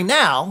story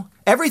now,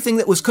 everything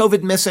that was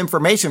COVID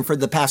misinformation for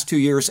the past 2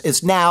 years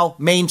is now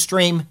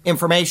mainstream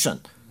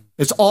information.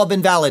 It's all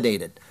been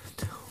validated.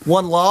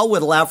 One law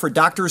would allow for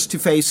doctors to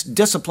face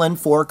discipline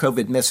for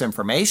COVID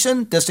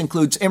misinformation. This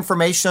includes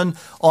information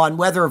on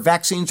whether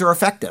vaccines are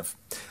effective.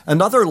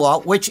 Another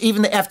law, which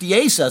even the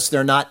FDA says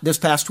they're not this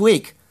past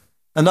week,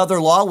 another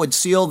law would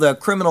seal the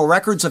criminal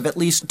records of at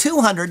least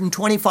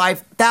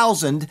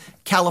 225,000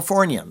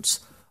 Californians.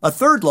 A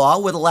third law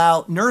would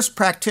allow nurse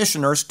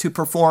practitioners to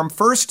perform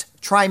first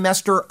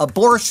trimester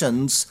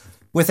abortions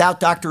without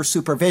doctor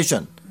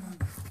supervision.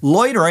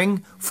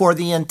 Loitering for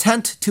the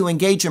intent to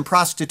engage in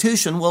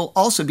prostitution will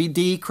also be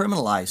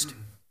decriminalized.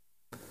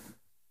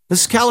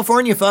 This is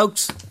California,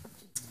 folks.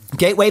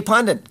 Gateway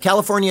Pundit.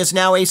 California is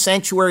now a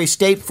sanctuary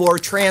state for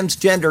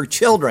transgender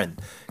children.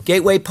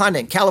 Gateway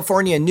Pundit.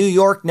 California and New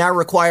York now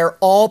require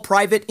all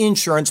private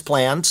insurance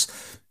plans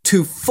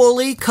to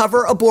fully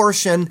cover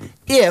abortion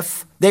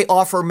if they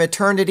offer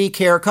maternity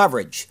care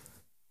coverage.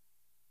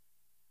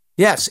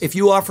 Yes, if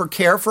you offer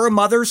care for a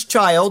mother's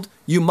child,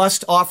 you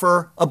must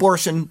offer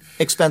abortion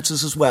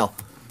expenses as well.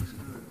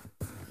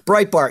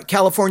 Breitbart,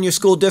 California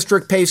School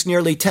District pays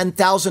nearly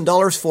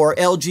 $10,000 for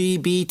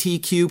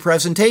LGBTQ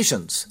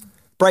presentations.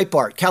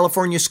 Breitbart,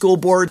 California School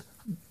Board.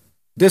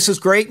 This is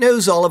great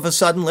news all of a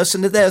sudden.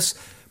 Listen to this.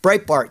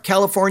 Breitbart,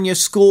 California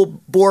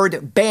School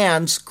Board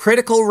bans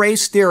critical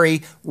race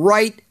theory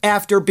right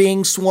after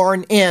being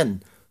sworn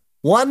in.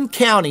 One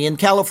county in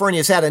California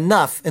has had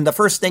enough, and the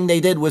first thing they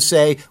did was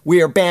say,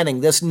 we are banning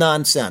this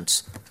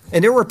nonsense.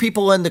 And there were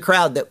people in the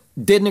crowd that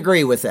didn't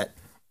agree with it.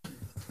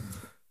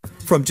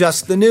 From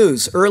Just the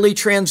News, early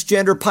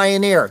transgender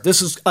pioneer.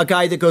 This is a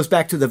guy that goes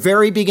back to the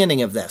very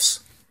beginning of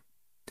this,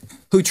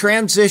 who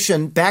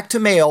transitioned back to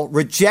male,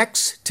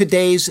 rejects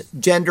today's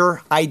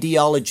gender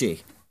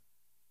ideology.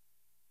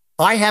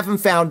 I haven't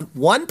found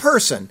one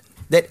person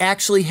that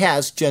actually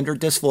has gender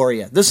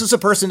dysphoria. This is a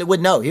person that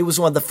would know. He was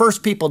one of the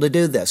first people to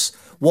do this.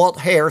 Walt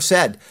Hare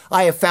said,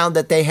 I have found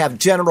that they have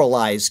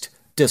generalized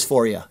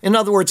dysphoria. In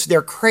other words,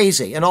 they're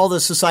crazy, and all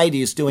the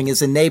society is doing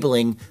is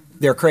enabling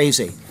their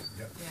crazy.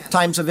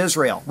 Times of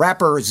Israel.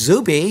 Rapper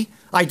Zuby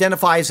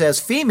identifies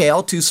as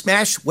female to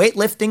smash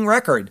weightlifting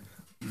record.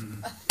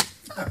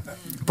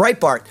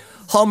 Breitbart.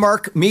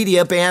 Hallmark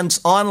Media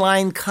bans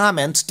online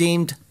comments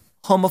deemed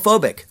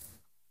homophobic.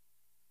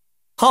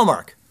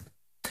 Hallmark.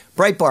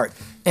 Breitbart.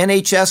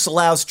 NHS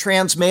allows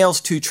trans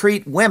males to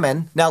treat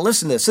women. Now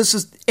listen to this. This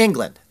is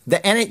England.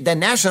 The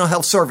National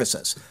Health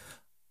Services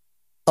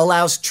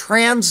allows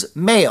trans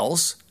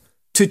males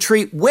to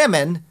treat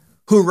women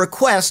who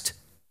request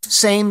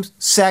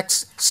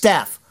same-sex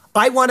staff.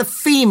 I want a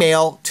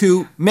female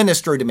to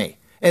minister to me.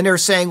 And they're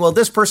saying, well,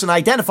 this person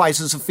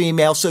identifies as a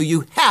female, so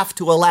you have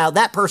to allow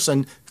that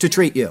person to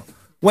treat you,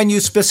 when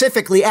you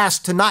specifically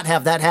asked to not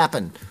have that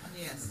happen.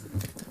 Yes.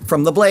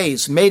 From The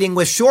Blaze, mating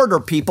with shorter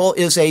people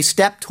is a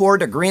step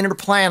toward a greener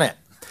planet.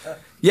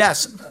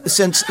 Yes,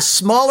 since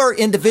smaller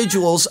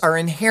individuals are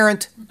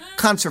inherent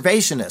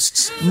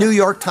conservationists, New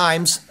York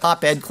Times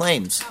op-ed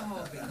claims.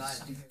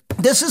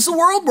 This is the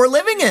world we're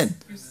living in.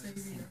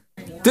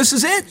 This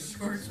is it.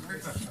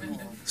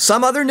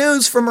 Some other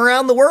news from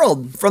around the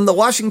world. From the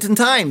Washington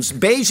Times,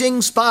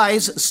 Beijing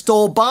spies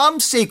stole bomb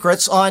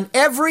secrets on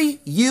every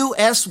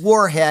U.S.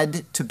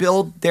 warhead to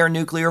build their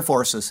nuclear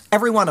forces.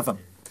 Every one of them.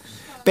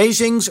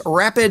 Beijing's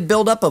rapid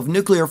buildup of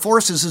nuclear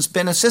forces has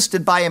been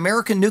assisted by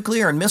American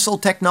nuclear and missile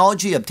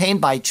technology obtained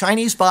by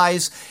Chinese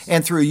spies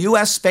and through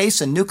U.S. space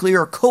and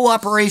nuclear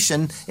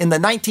cooperation in the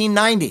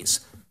 1990s.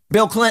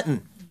 Bill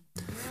Clinton.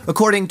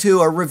 According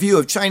to a review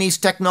of Chinese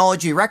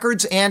technology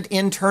records and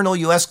internal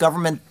U.S.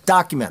 government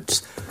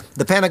documents.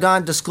 The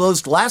Pentagon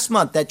disclosed last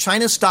month that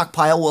China's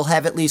stockpile will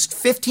have at least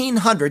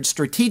 1,500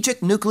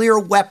 strategic nuclear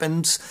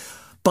weapons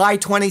by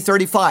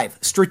 2035.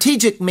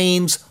 Strategic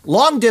means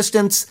long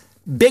distance,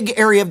 big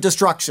area of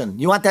destruction.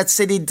 You want that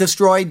city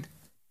destroyed?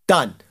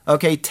 Done.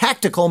 Okay,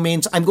 tactical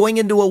means I'm going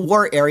into a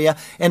war area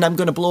and I'm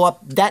going to blow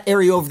up that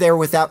area over there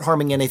without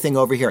harming anything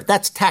over here.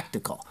 That's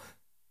tactical.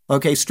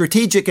 Okay,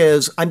 strategic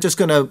is I'm just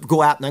going to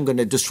go out and I'm going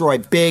to destroy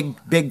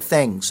big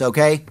things,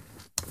 okay?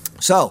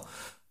 So,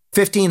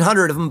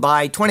 1,500 of them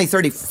by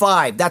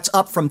 2035. That's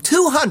up from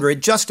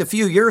 200 just a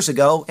few years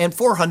ago and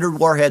 400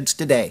 warheads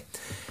today.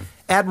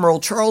 Admiral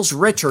Charles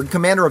Richard,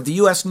 commander of the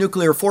U.S.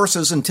 nuclear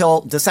forces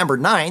until December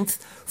 9th,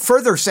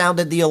 further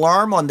sounded the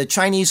alarm on the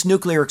Chinese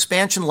nuclear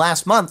expansion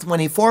last month when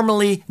he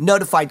formally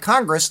notified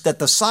Congress that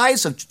the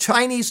size of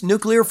Chinese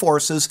nuclear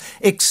forces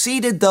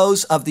exceeded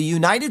those of the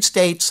United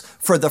States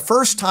for the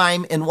first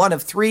time in one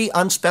of three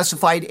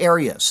unspecified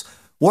areas: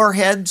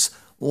 warheads,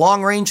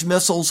 long-range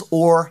missiles,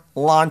 or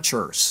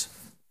launchers.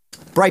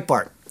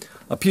 Breitbart.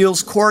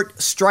 Appeals court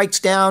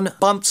strikes down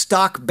bump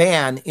stock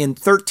ban in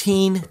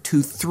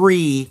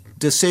 13-3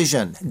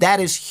 decision. That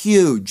is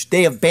huge.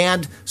 They have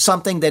banned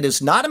something that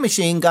is not a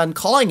machine gun,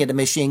 calling it a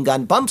machine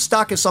gun. Bump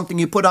stock is something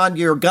you put on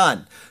your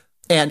gun,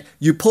 and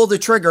you pull the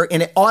trigger,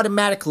 and it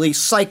automatically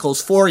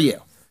cycles for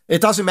you.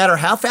 It doesn't matter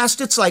how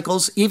fast it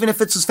cycles, even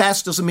if it's as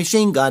fast as a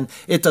machine gun,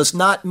 it does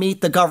not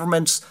meet the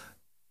government's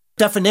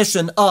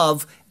definition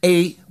of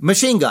a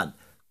machine gun.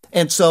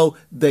 And so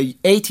the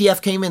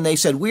ATF came in, they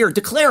said, we are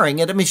declaring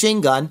it a machine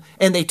gun,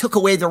 and they took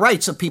away the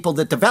rights of people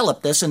that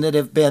developed this and that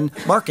have been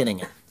marketing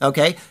it,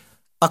 okay?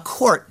 A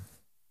court,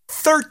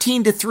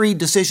 13-3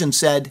 decision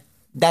said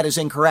that is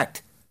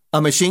incorrect.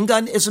 A machine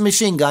gun is a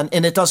machine gun,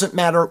 and it doesn't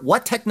matter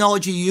what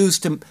technology you use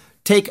to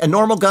take a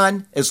normal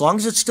gun, as long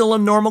as it's still a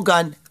normal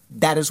gun,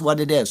 that is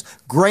what it is.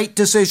 Great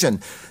decision.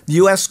 The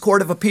U.S.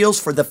 Court of Appeals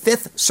for the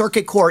Fifth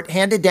Circuit Court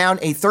handed down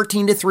a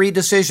 13-3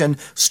 decision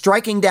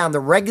striking down the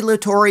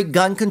regulatory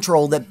gun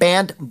control that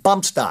banned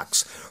bump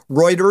stocks.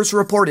 Reuters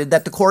reported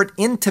that the court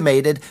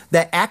intimated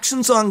that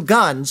actions on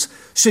guns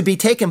should be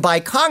taken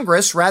by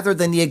Congress rather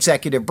than the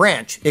executive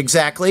branch.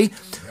 Exactly.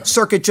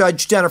 Circuit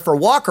Judge Jennifer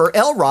Walker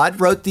Elrod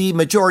wrote the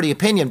majority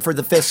opinion for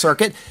the Fifth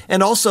Circuit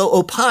and also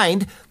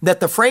opined that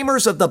the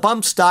framers of the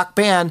bump stock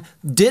ban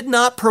did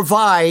not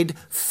provide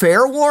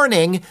fair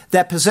warning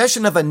that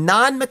possession of a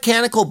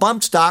non-mechanical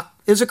bump stock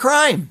is a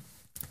crime.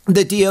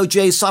 The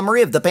DOJ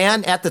summary of the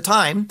ban at the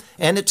time,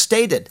 and it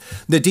stated,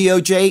 the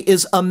DOJ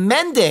is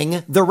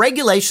amending the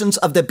regulations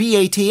of the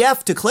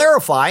BATF to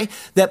clarify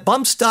that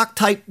bump stock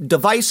type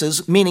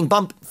devices, meaning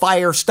bump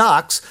fire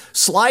stocks,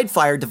 slide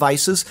fire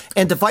devices,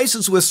 and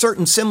devices with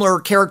certain similar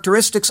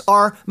characteristics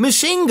are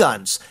machine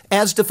guns,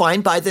 as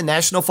defined by the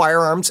National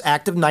Firearms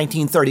Act of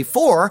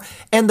 1934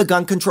 and the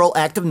Gun Control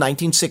Act of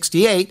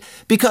 1968,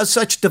 because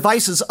such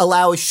devices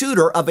allow a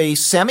shooter of a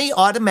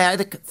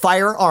semi-automatic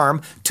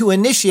firearm to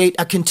initiate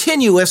a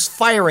continuous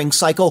firing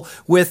cycle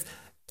with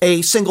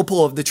a single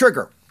pull of the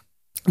trigger.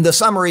 The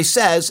summary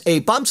says a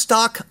bump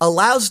stock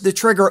allows the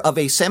trigger of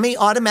a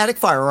semi-automatic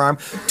firearm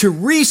to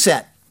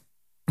reset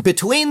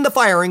between the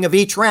firing of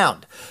each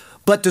round,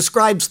 but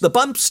describes the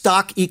bump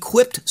stock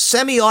equipped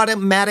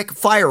semi-automatic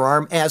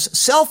firearm as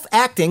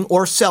self-acting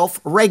or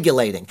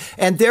self-regulating,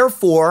 and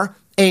therefore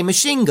a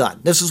machine gun.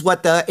 This is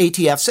what the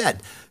ATF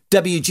said.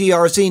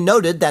 WGRZ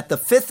noted that the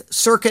Fifth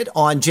Circuit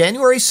on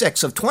January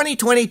 6 of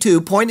 2022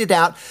 pointed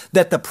out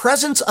that the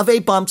presence of a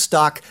bump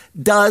stock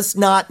does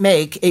not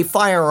make a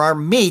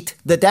firearm meet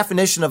the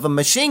definition of a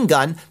machine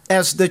gun,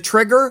 as the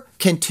trigger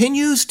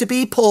continues to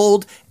be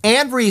pulled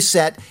and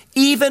reset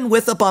even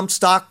with a bump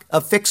stock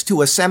affixed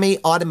to a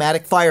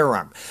semi-automatic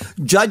firearm.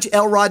 Judge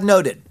Elrod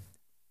noted,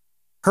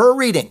 her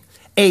reading,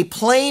 a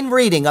plain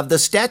reading of the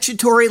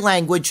statutory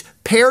language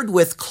paired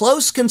with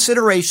close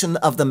consideration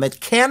of the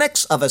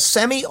mechanics of a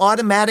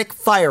semi-automatic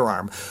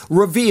firearm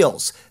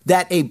reveals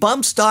that a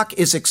bump stock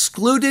is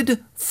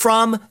excluded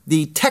from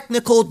the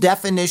technical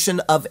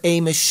definition of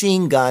a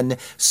machine gun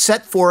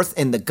set forth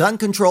in the Gun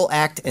Control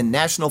Act and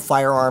National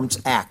Firearms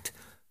Act.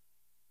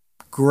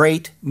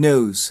 Great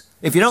news.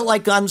 If you don't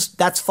like guns,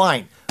 that's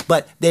fine.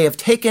 But they have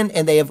taken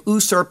and they have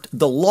usurped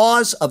the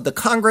laws of the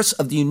Congress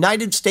of the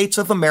United States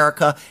of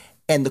America,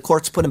 and the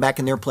courts put them back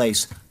in their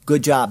place.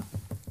 Good job.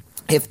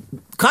 If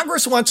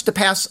Congress wants to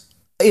pass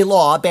a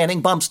law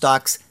banning bump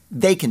stocks,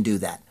 they can do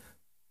that.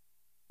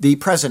 The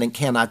president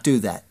cannot do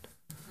that.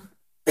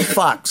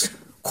 Fox,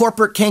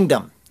 corporate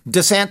kingdom.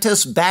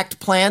 DeSantis-backed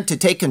plan to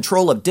take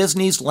control of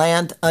Disney's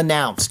land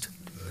announced.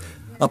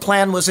 A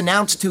plan was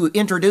announced to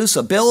introduce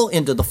a bill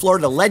into the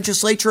Florida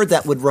legislature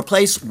that would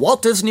replace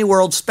Walt Disney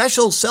World's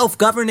special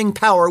self-governing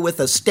power with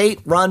a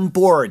state-run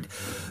board.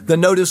 The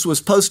notice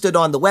was posted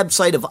on the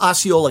website of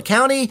Osceola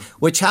County,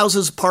 which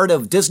houses part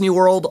of Disney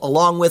World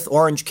along with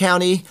Orange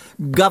County.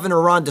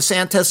 Governor Ron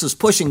DeSantis is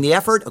pushing the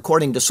effort,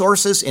 according to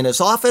sources in his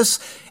office,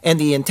 and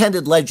the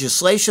intended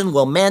legislation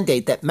will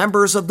mandate that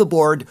members of the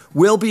board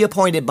will be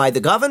appointed by the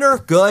governor.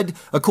 Good,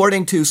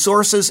 according to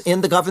sources in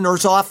the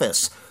governor's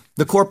office.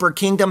 The corporate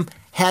kingdom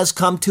has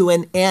come to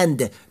an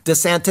end,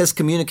 DeSantis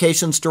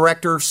communications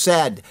director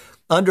said.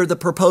 Under the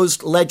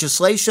proposed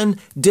legislation,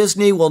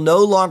 Disney will no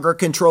longer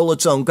control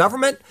its own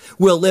government,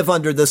 will live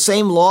under the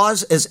same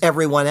laws as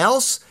everyone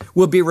else,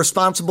 will be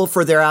responsible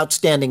for their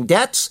outstanding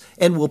debts,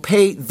 and will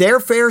pay their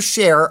fair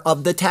share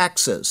of the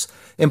taxes.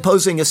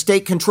 Imposing a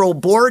state-controlled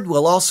board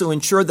will also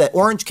ensure that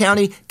Orange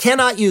County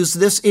cannot use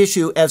this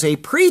issue as a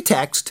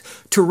pretext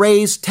to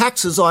raise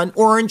taxes on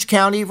Orange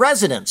County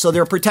residents. So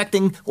they're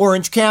protecting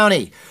Orange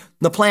County.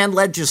 The planned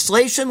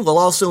legislation will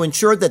also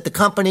ensure that the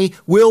company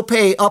will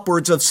pay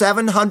upwards of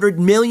 $700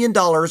 million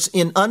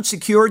in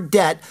unsecured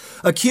debt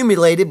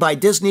accumulated by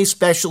Disney's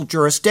special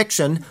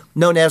jurisdiction,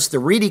 known as the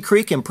Reedy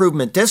Creek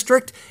Improvement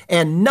District,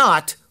 and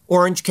not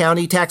Orange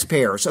County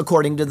taxpayers,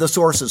 according to the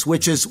sources,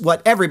 which is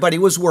what everybody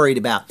was worried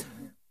about.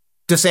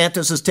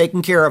 DeSantis is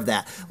taking care of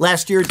that.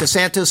 Last year,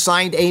 DeSantis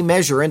signed a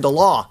measure into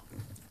law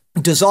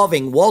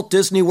dissolving Walt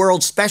Disney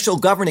World's special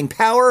governing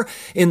power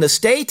in the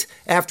state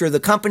after the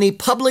company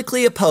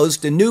publicly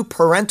opposed a new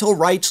parental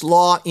rights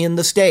law in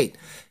the state.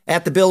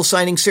 At the bill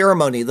signing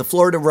ceremony, the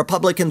Florida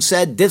Republican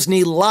said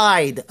Disney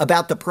lied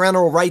about the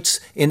parental rights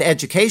in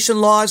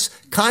education laws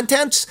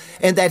contents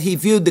and that he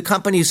viewed the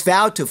company's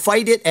vow to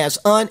fight it as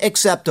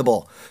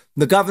unacceptable.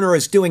 The governor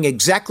is doing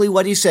exactly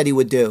what he said he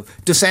would do.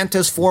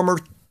 DeSantis' former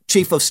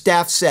chief of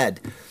staff said,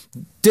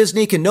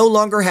 Disney can no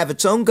longer have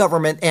its own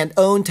government and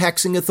own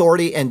taxing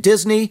authority, and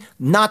Disney,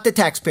 not the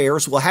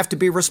taxpayers, will have to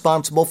be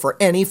responsible for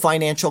any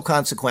financial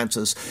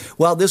consequences.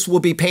 While this will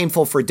be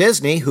painful for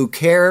Disney, who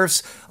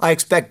cares? I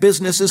expect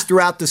businesses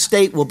throughout the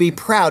state will be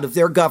proud of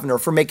their governor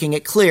for making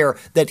it clear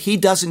that he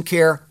doesn't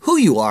care who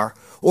you are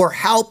or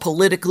how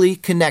politically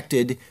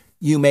connected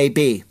you may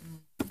be.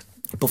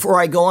 Before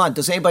I go on,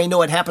 does anybody know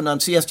what happened on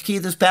Siesta Key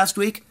this past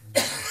week?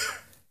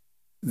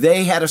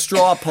 They had a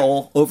straw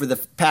poll over the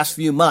past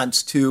few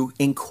months to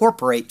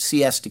incorporate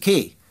Siesta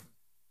Key.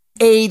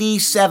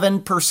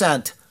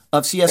 87%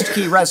 of Siesta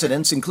Key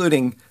residents,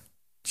 including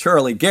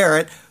Charlie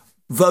Garrett,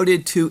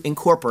 voted to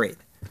incorporate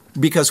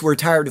because we're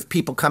tired of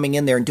people coming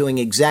in there and doing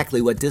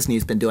exactly what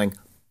Disney's been doing.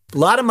 A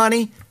lot of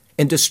money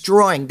and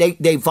destroying.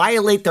 They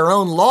violate their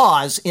own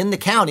laws in the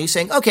county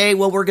saying, okay,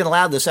 well, we're going to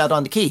allow this out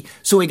on the Key.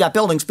 So we got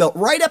buildings built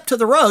right up to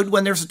the road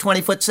when there's a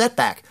 20-foot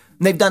setback.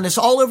 And they've done this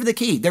all over the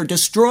Key. They're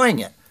destroying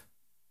it.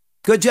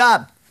 Good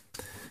job.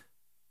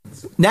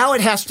 Now it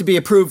has to be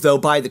approved, though,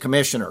 by the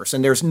commissioners,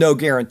 and there's no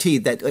guarantee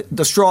that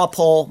the straw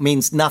poll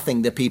means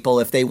nothing to people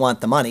if they want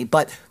the money,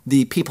 but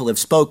the people have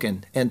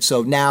spoken, and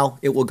so now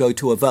it will go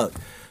to a vote.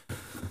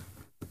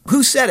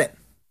 Who said it?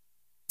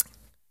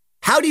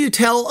 How do you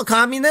tell a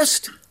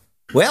communist?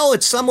 Well,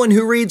 it's someone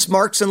who reads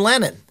Marx and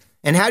Lenin.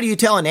 And how do you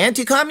tell an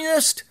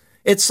anti-communist?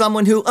 It's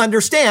someone who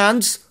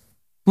understands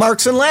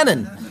Marx and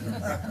Lenin.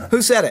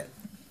 Who said it?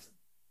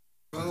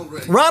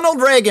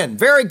 Ronald Reagan.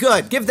 Very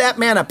good. Give that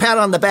man a pat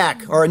on the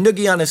back or a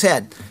noogie on his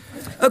head.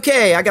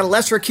 Okay, I got a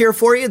lesser cure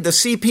for you. The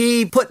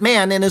CP put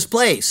man in his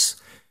place,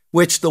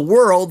 which the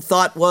world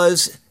thought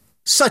was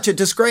such a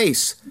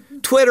disgrace.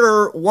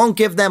 Twitter won't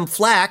give them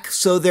flack,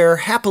 so they're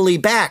happily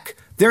back.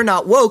 They're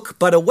not woke,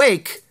 but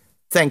awake,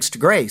 thanks to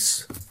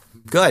grace.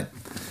 Good.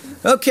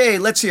 Okay,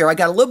 let's hear. I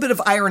got a little bit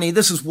of irony.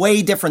 This is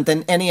way different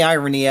than any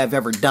irony I've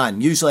ever done.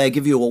 Usually I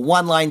give you a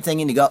one-line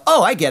thing and you go,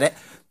 oh, I get it.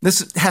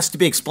 This has to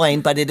be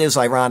explained, but it is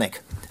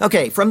ironic.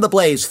 Okay, from The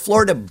Blaze,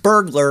 Florida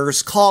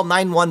burglars call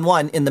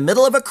 911 in the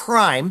middle of a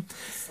crime,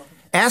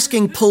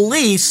 asking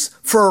police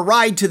for a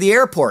ride to the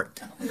airport,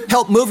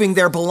 help moving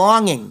their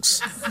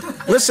belongings.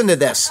 Listen to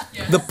this.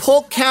 The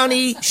Polk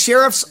County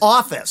Sheriff's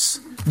Office.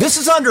 This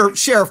is under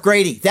Sheriff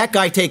Grady. That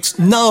guy takes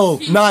no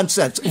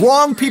nonsense.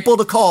 Wrong people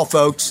to call,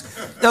 folks.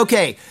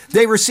 Okay,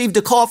 they received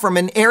a call from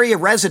an area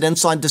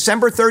resident on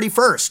December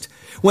 31st.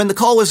 When the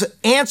call was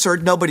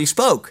answered, nobody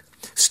spoke.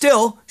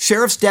 Still,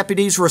 sheriff's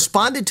deputies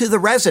responded to the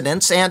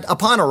residents and,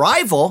 upon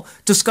arrival,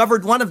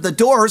 discovered one of the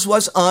doors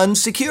was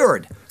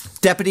unsecured.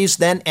 Deputies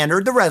then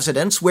entered the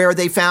residence where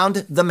they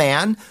found the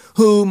man,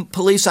 whom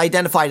police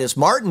identified as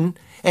Martin,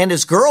 and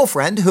his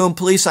girlfriend, whom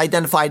police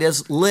identified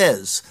as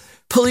Liz.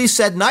 Police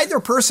said neither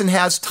person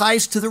has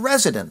ties to the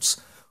residence.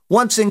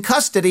 Once in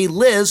custody,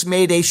 Liz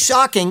made a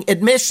shocking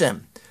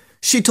admission.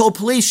 She told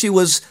police she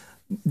was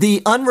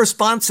the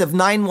unresponsive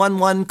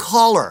 911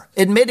 caller,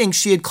 admitting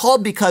she had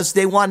called because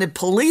they wanted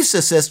police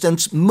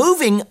assistance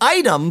moving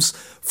items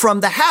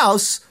from the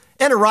house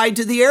and a ride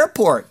to the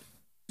airport.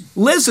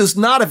 Liz is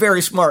not a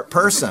very smart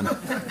person.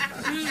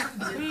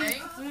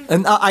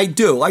 And I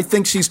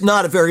think she's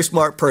not a very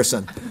smart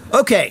person.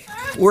 Okay,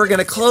 we're going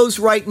to close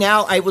right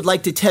now. I would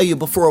like to tell you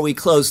before we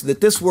close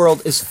that this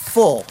world is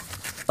full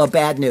of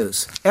bad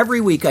news. Every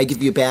week I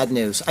give you bad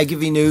news. I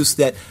give you news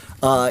that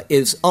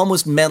is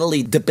almost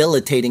mentally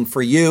debilitating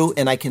for you,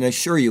 and I can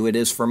assure you it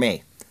is for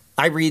me.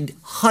 I read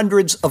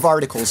hundreds of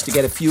articles to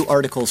get a few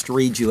articles to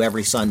read you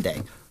every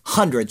Sunday.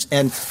 Hundreds,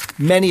 and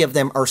many of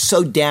them are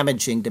so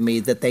damaging to me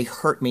that they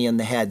hurt me in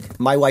the head.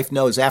 My wife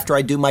knows after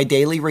I do my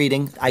daily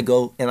reading, I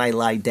go and I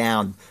lie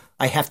down.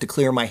 I have to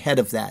clear my head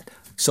of that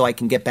so I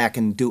can get back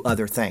and do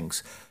other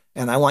things.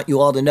 And I want you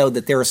all to know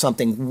that there is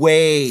something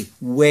way,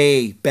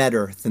 way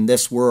better than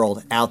this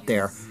world out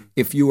there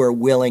if you are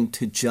willing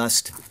to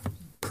just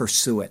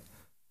pursue it.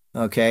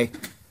 Okay?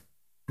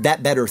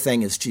 That better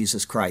thing is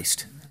Jesus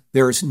Christ.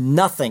 There is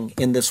nothing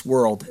in this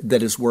world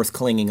that is worth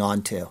clinging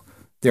on to.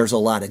 There's a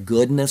lot of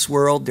good in this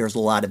world. There's a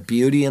lot of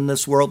beauty in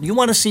this world. You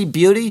want to see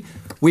beauty?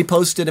 We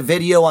posted a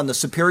video on the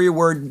Superior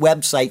Word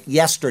website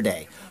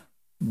yesterday.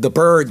 The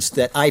birds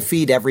that I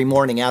feed every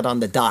morning out on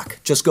the dock.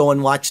 Just go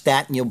and watch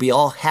that and you'll be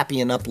all happy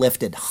and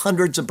uplifted.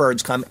 Hundreds of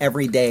birds come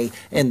every day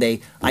and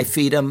I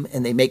feed them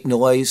and they make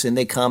noise and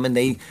they come and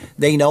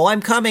they know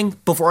I'm coming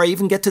before I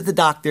even get to the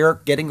dock. They're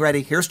getting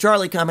ready. Here's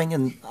Charlie coming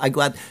and I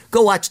go out.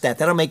 Go watch that.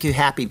 That'll make you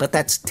happy, but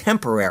that's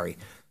temporary.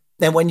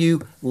 And when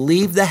you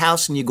leave the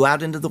house and you go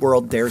out into the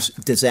world, there's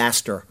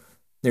disaster.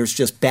 There's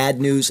just bad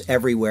news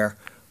everywhere.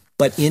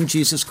 But in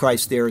Jesus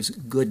Christ, there is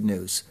good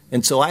news.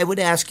 And so I would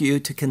ask you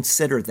to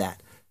consider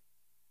that.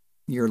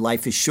 Your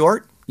life is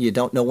short. You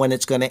don't know when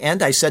it's going to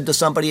end. I said to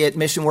somebody at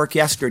Mission Work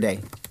yesterday,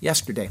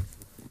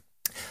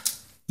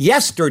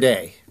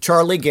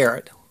 Charlie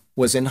Garrett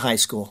was in high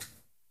school.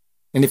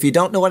 And if you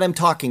don't know what I'm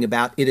talking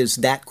about, it is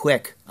that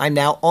quick. I'm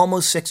now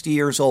almost 60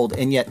 years old,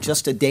 and yet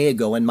just a day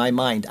ago in my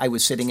mind, I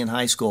was sitting in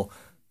high school.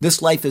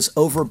 This life is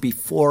over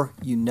before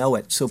you know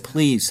it. So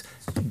please,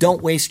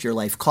 don't waste your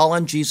life. Call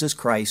on Jesus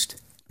Christ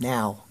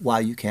now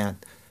while you can.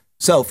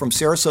 So from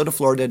Sarasota,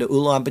 Florida to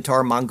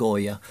Ulaanbaatar,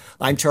 Mongolia,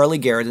 I'm Charlie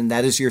Garrett, and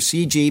that is your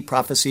CG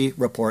Prophecy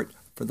Report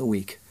for the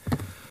week.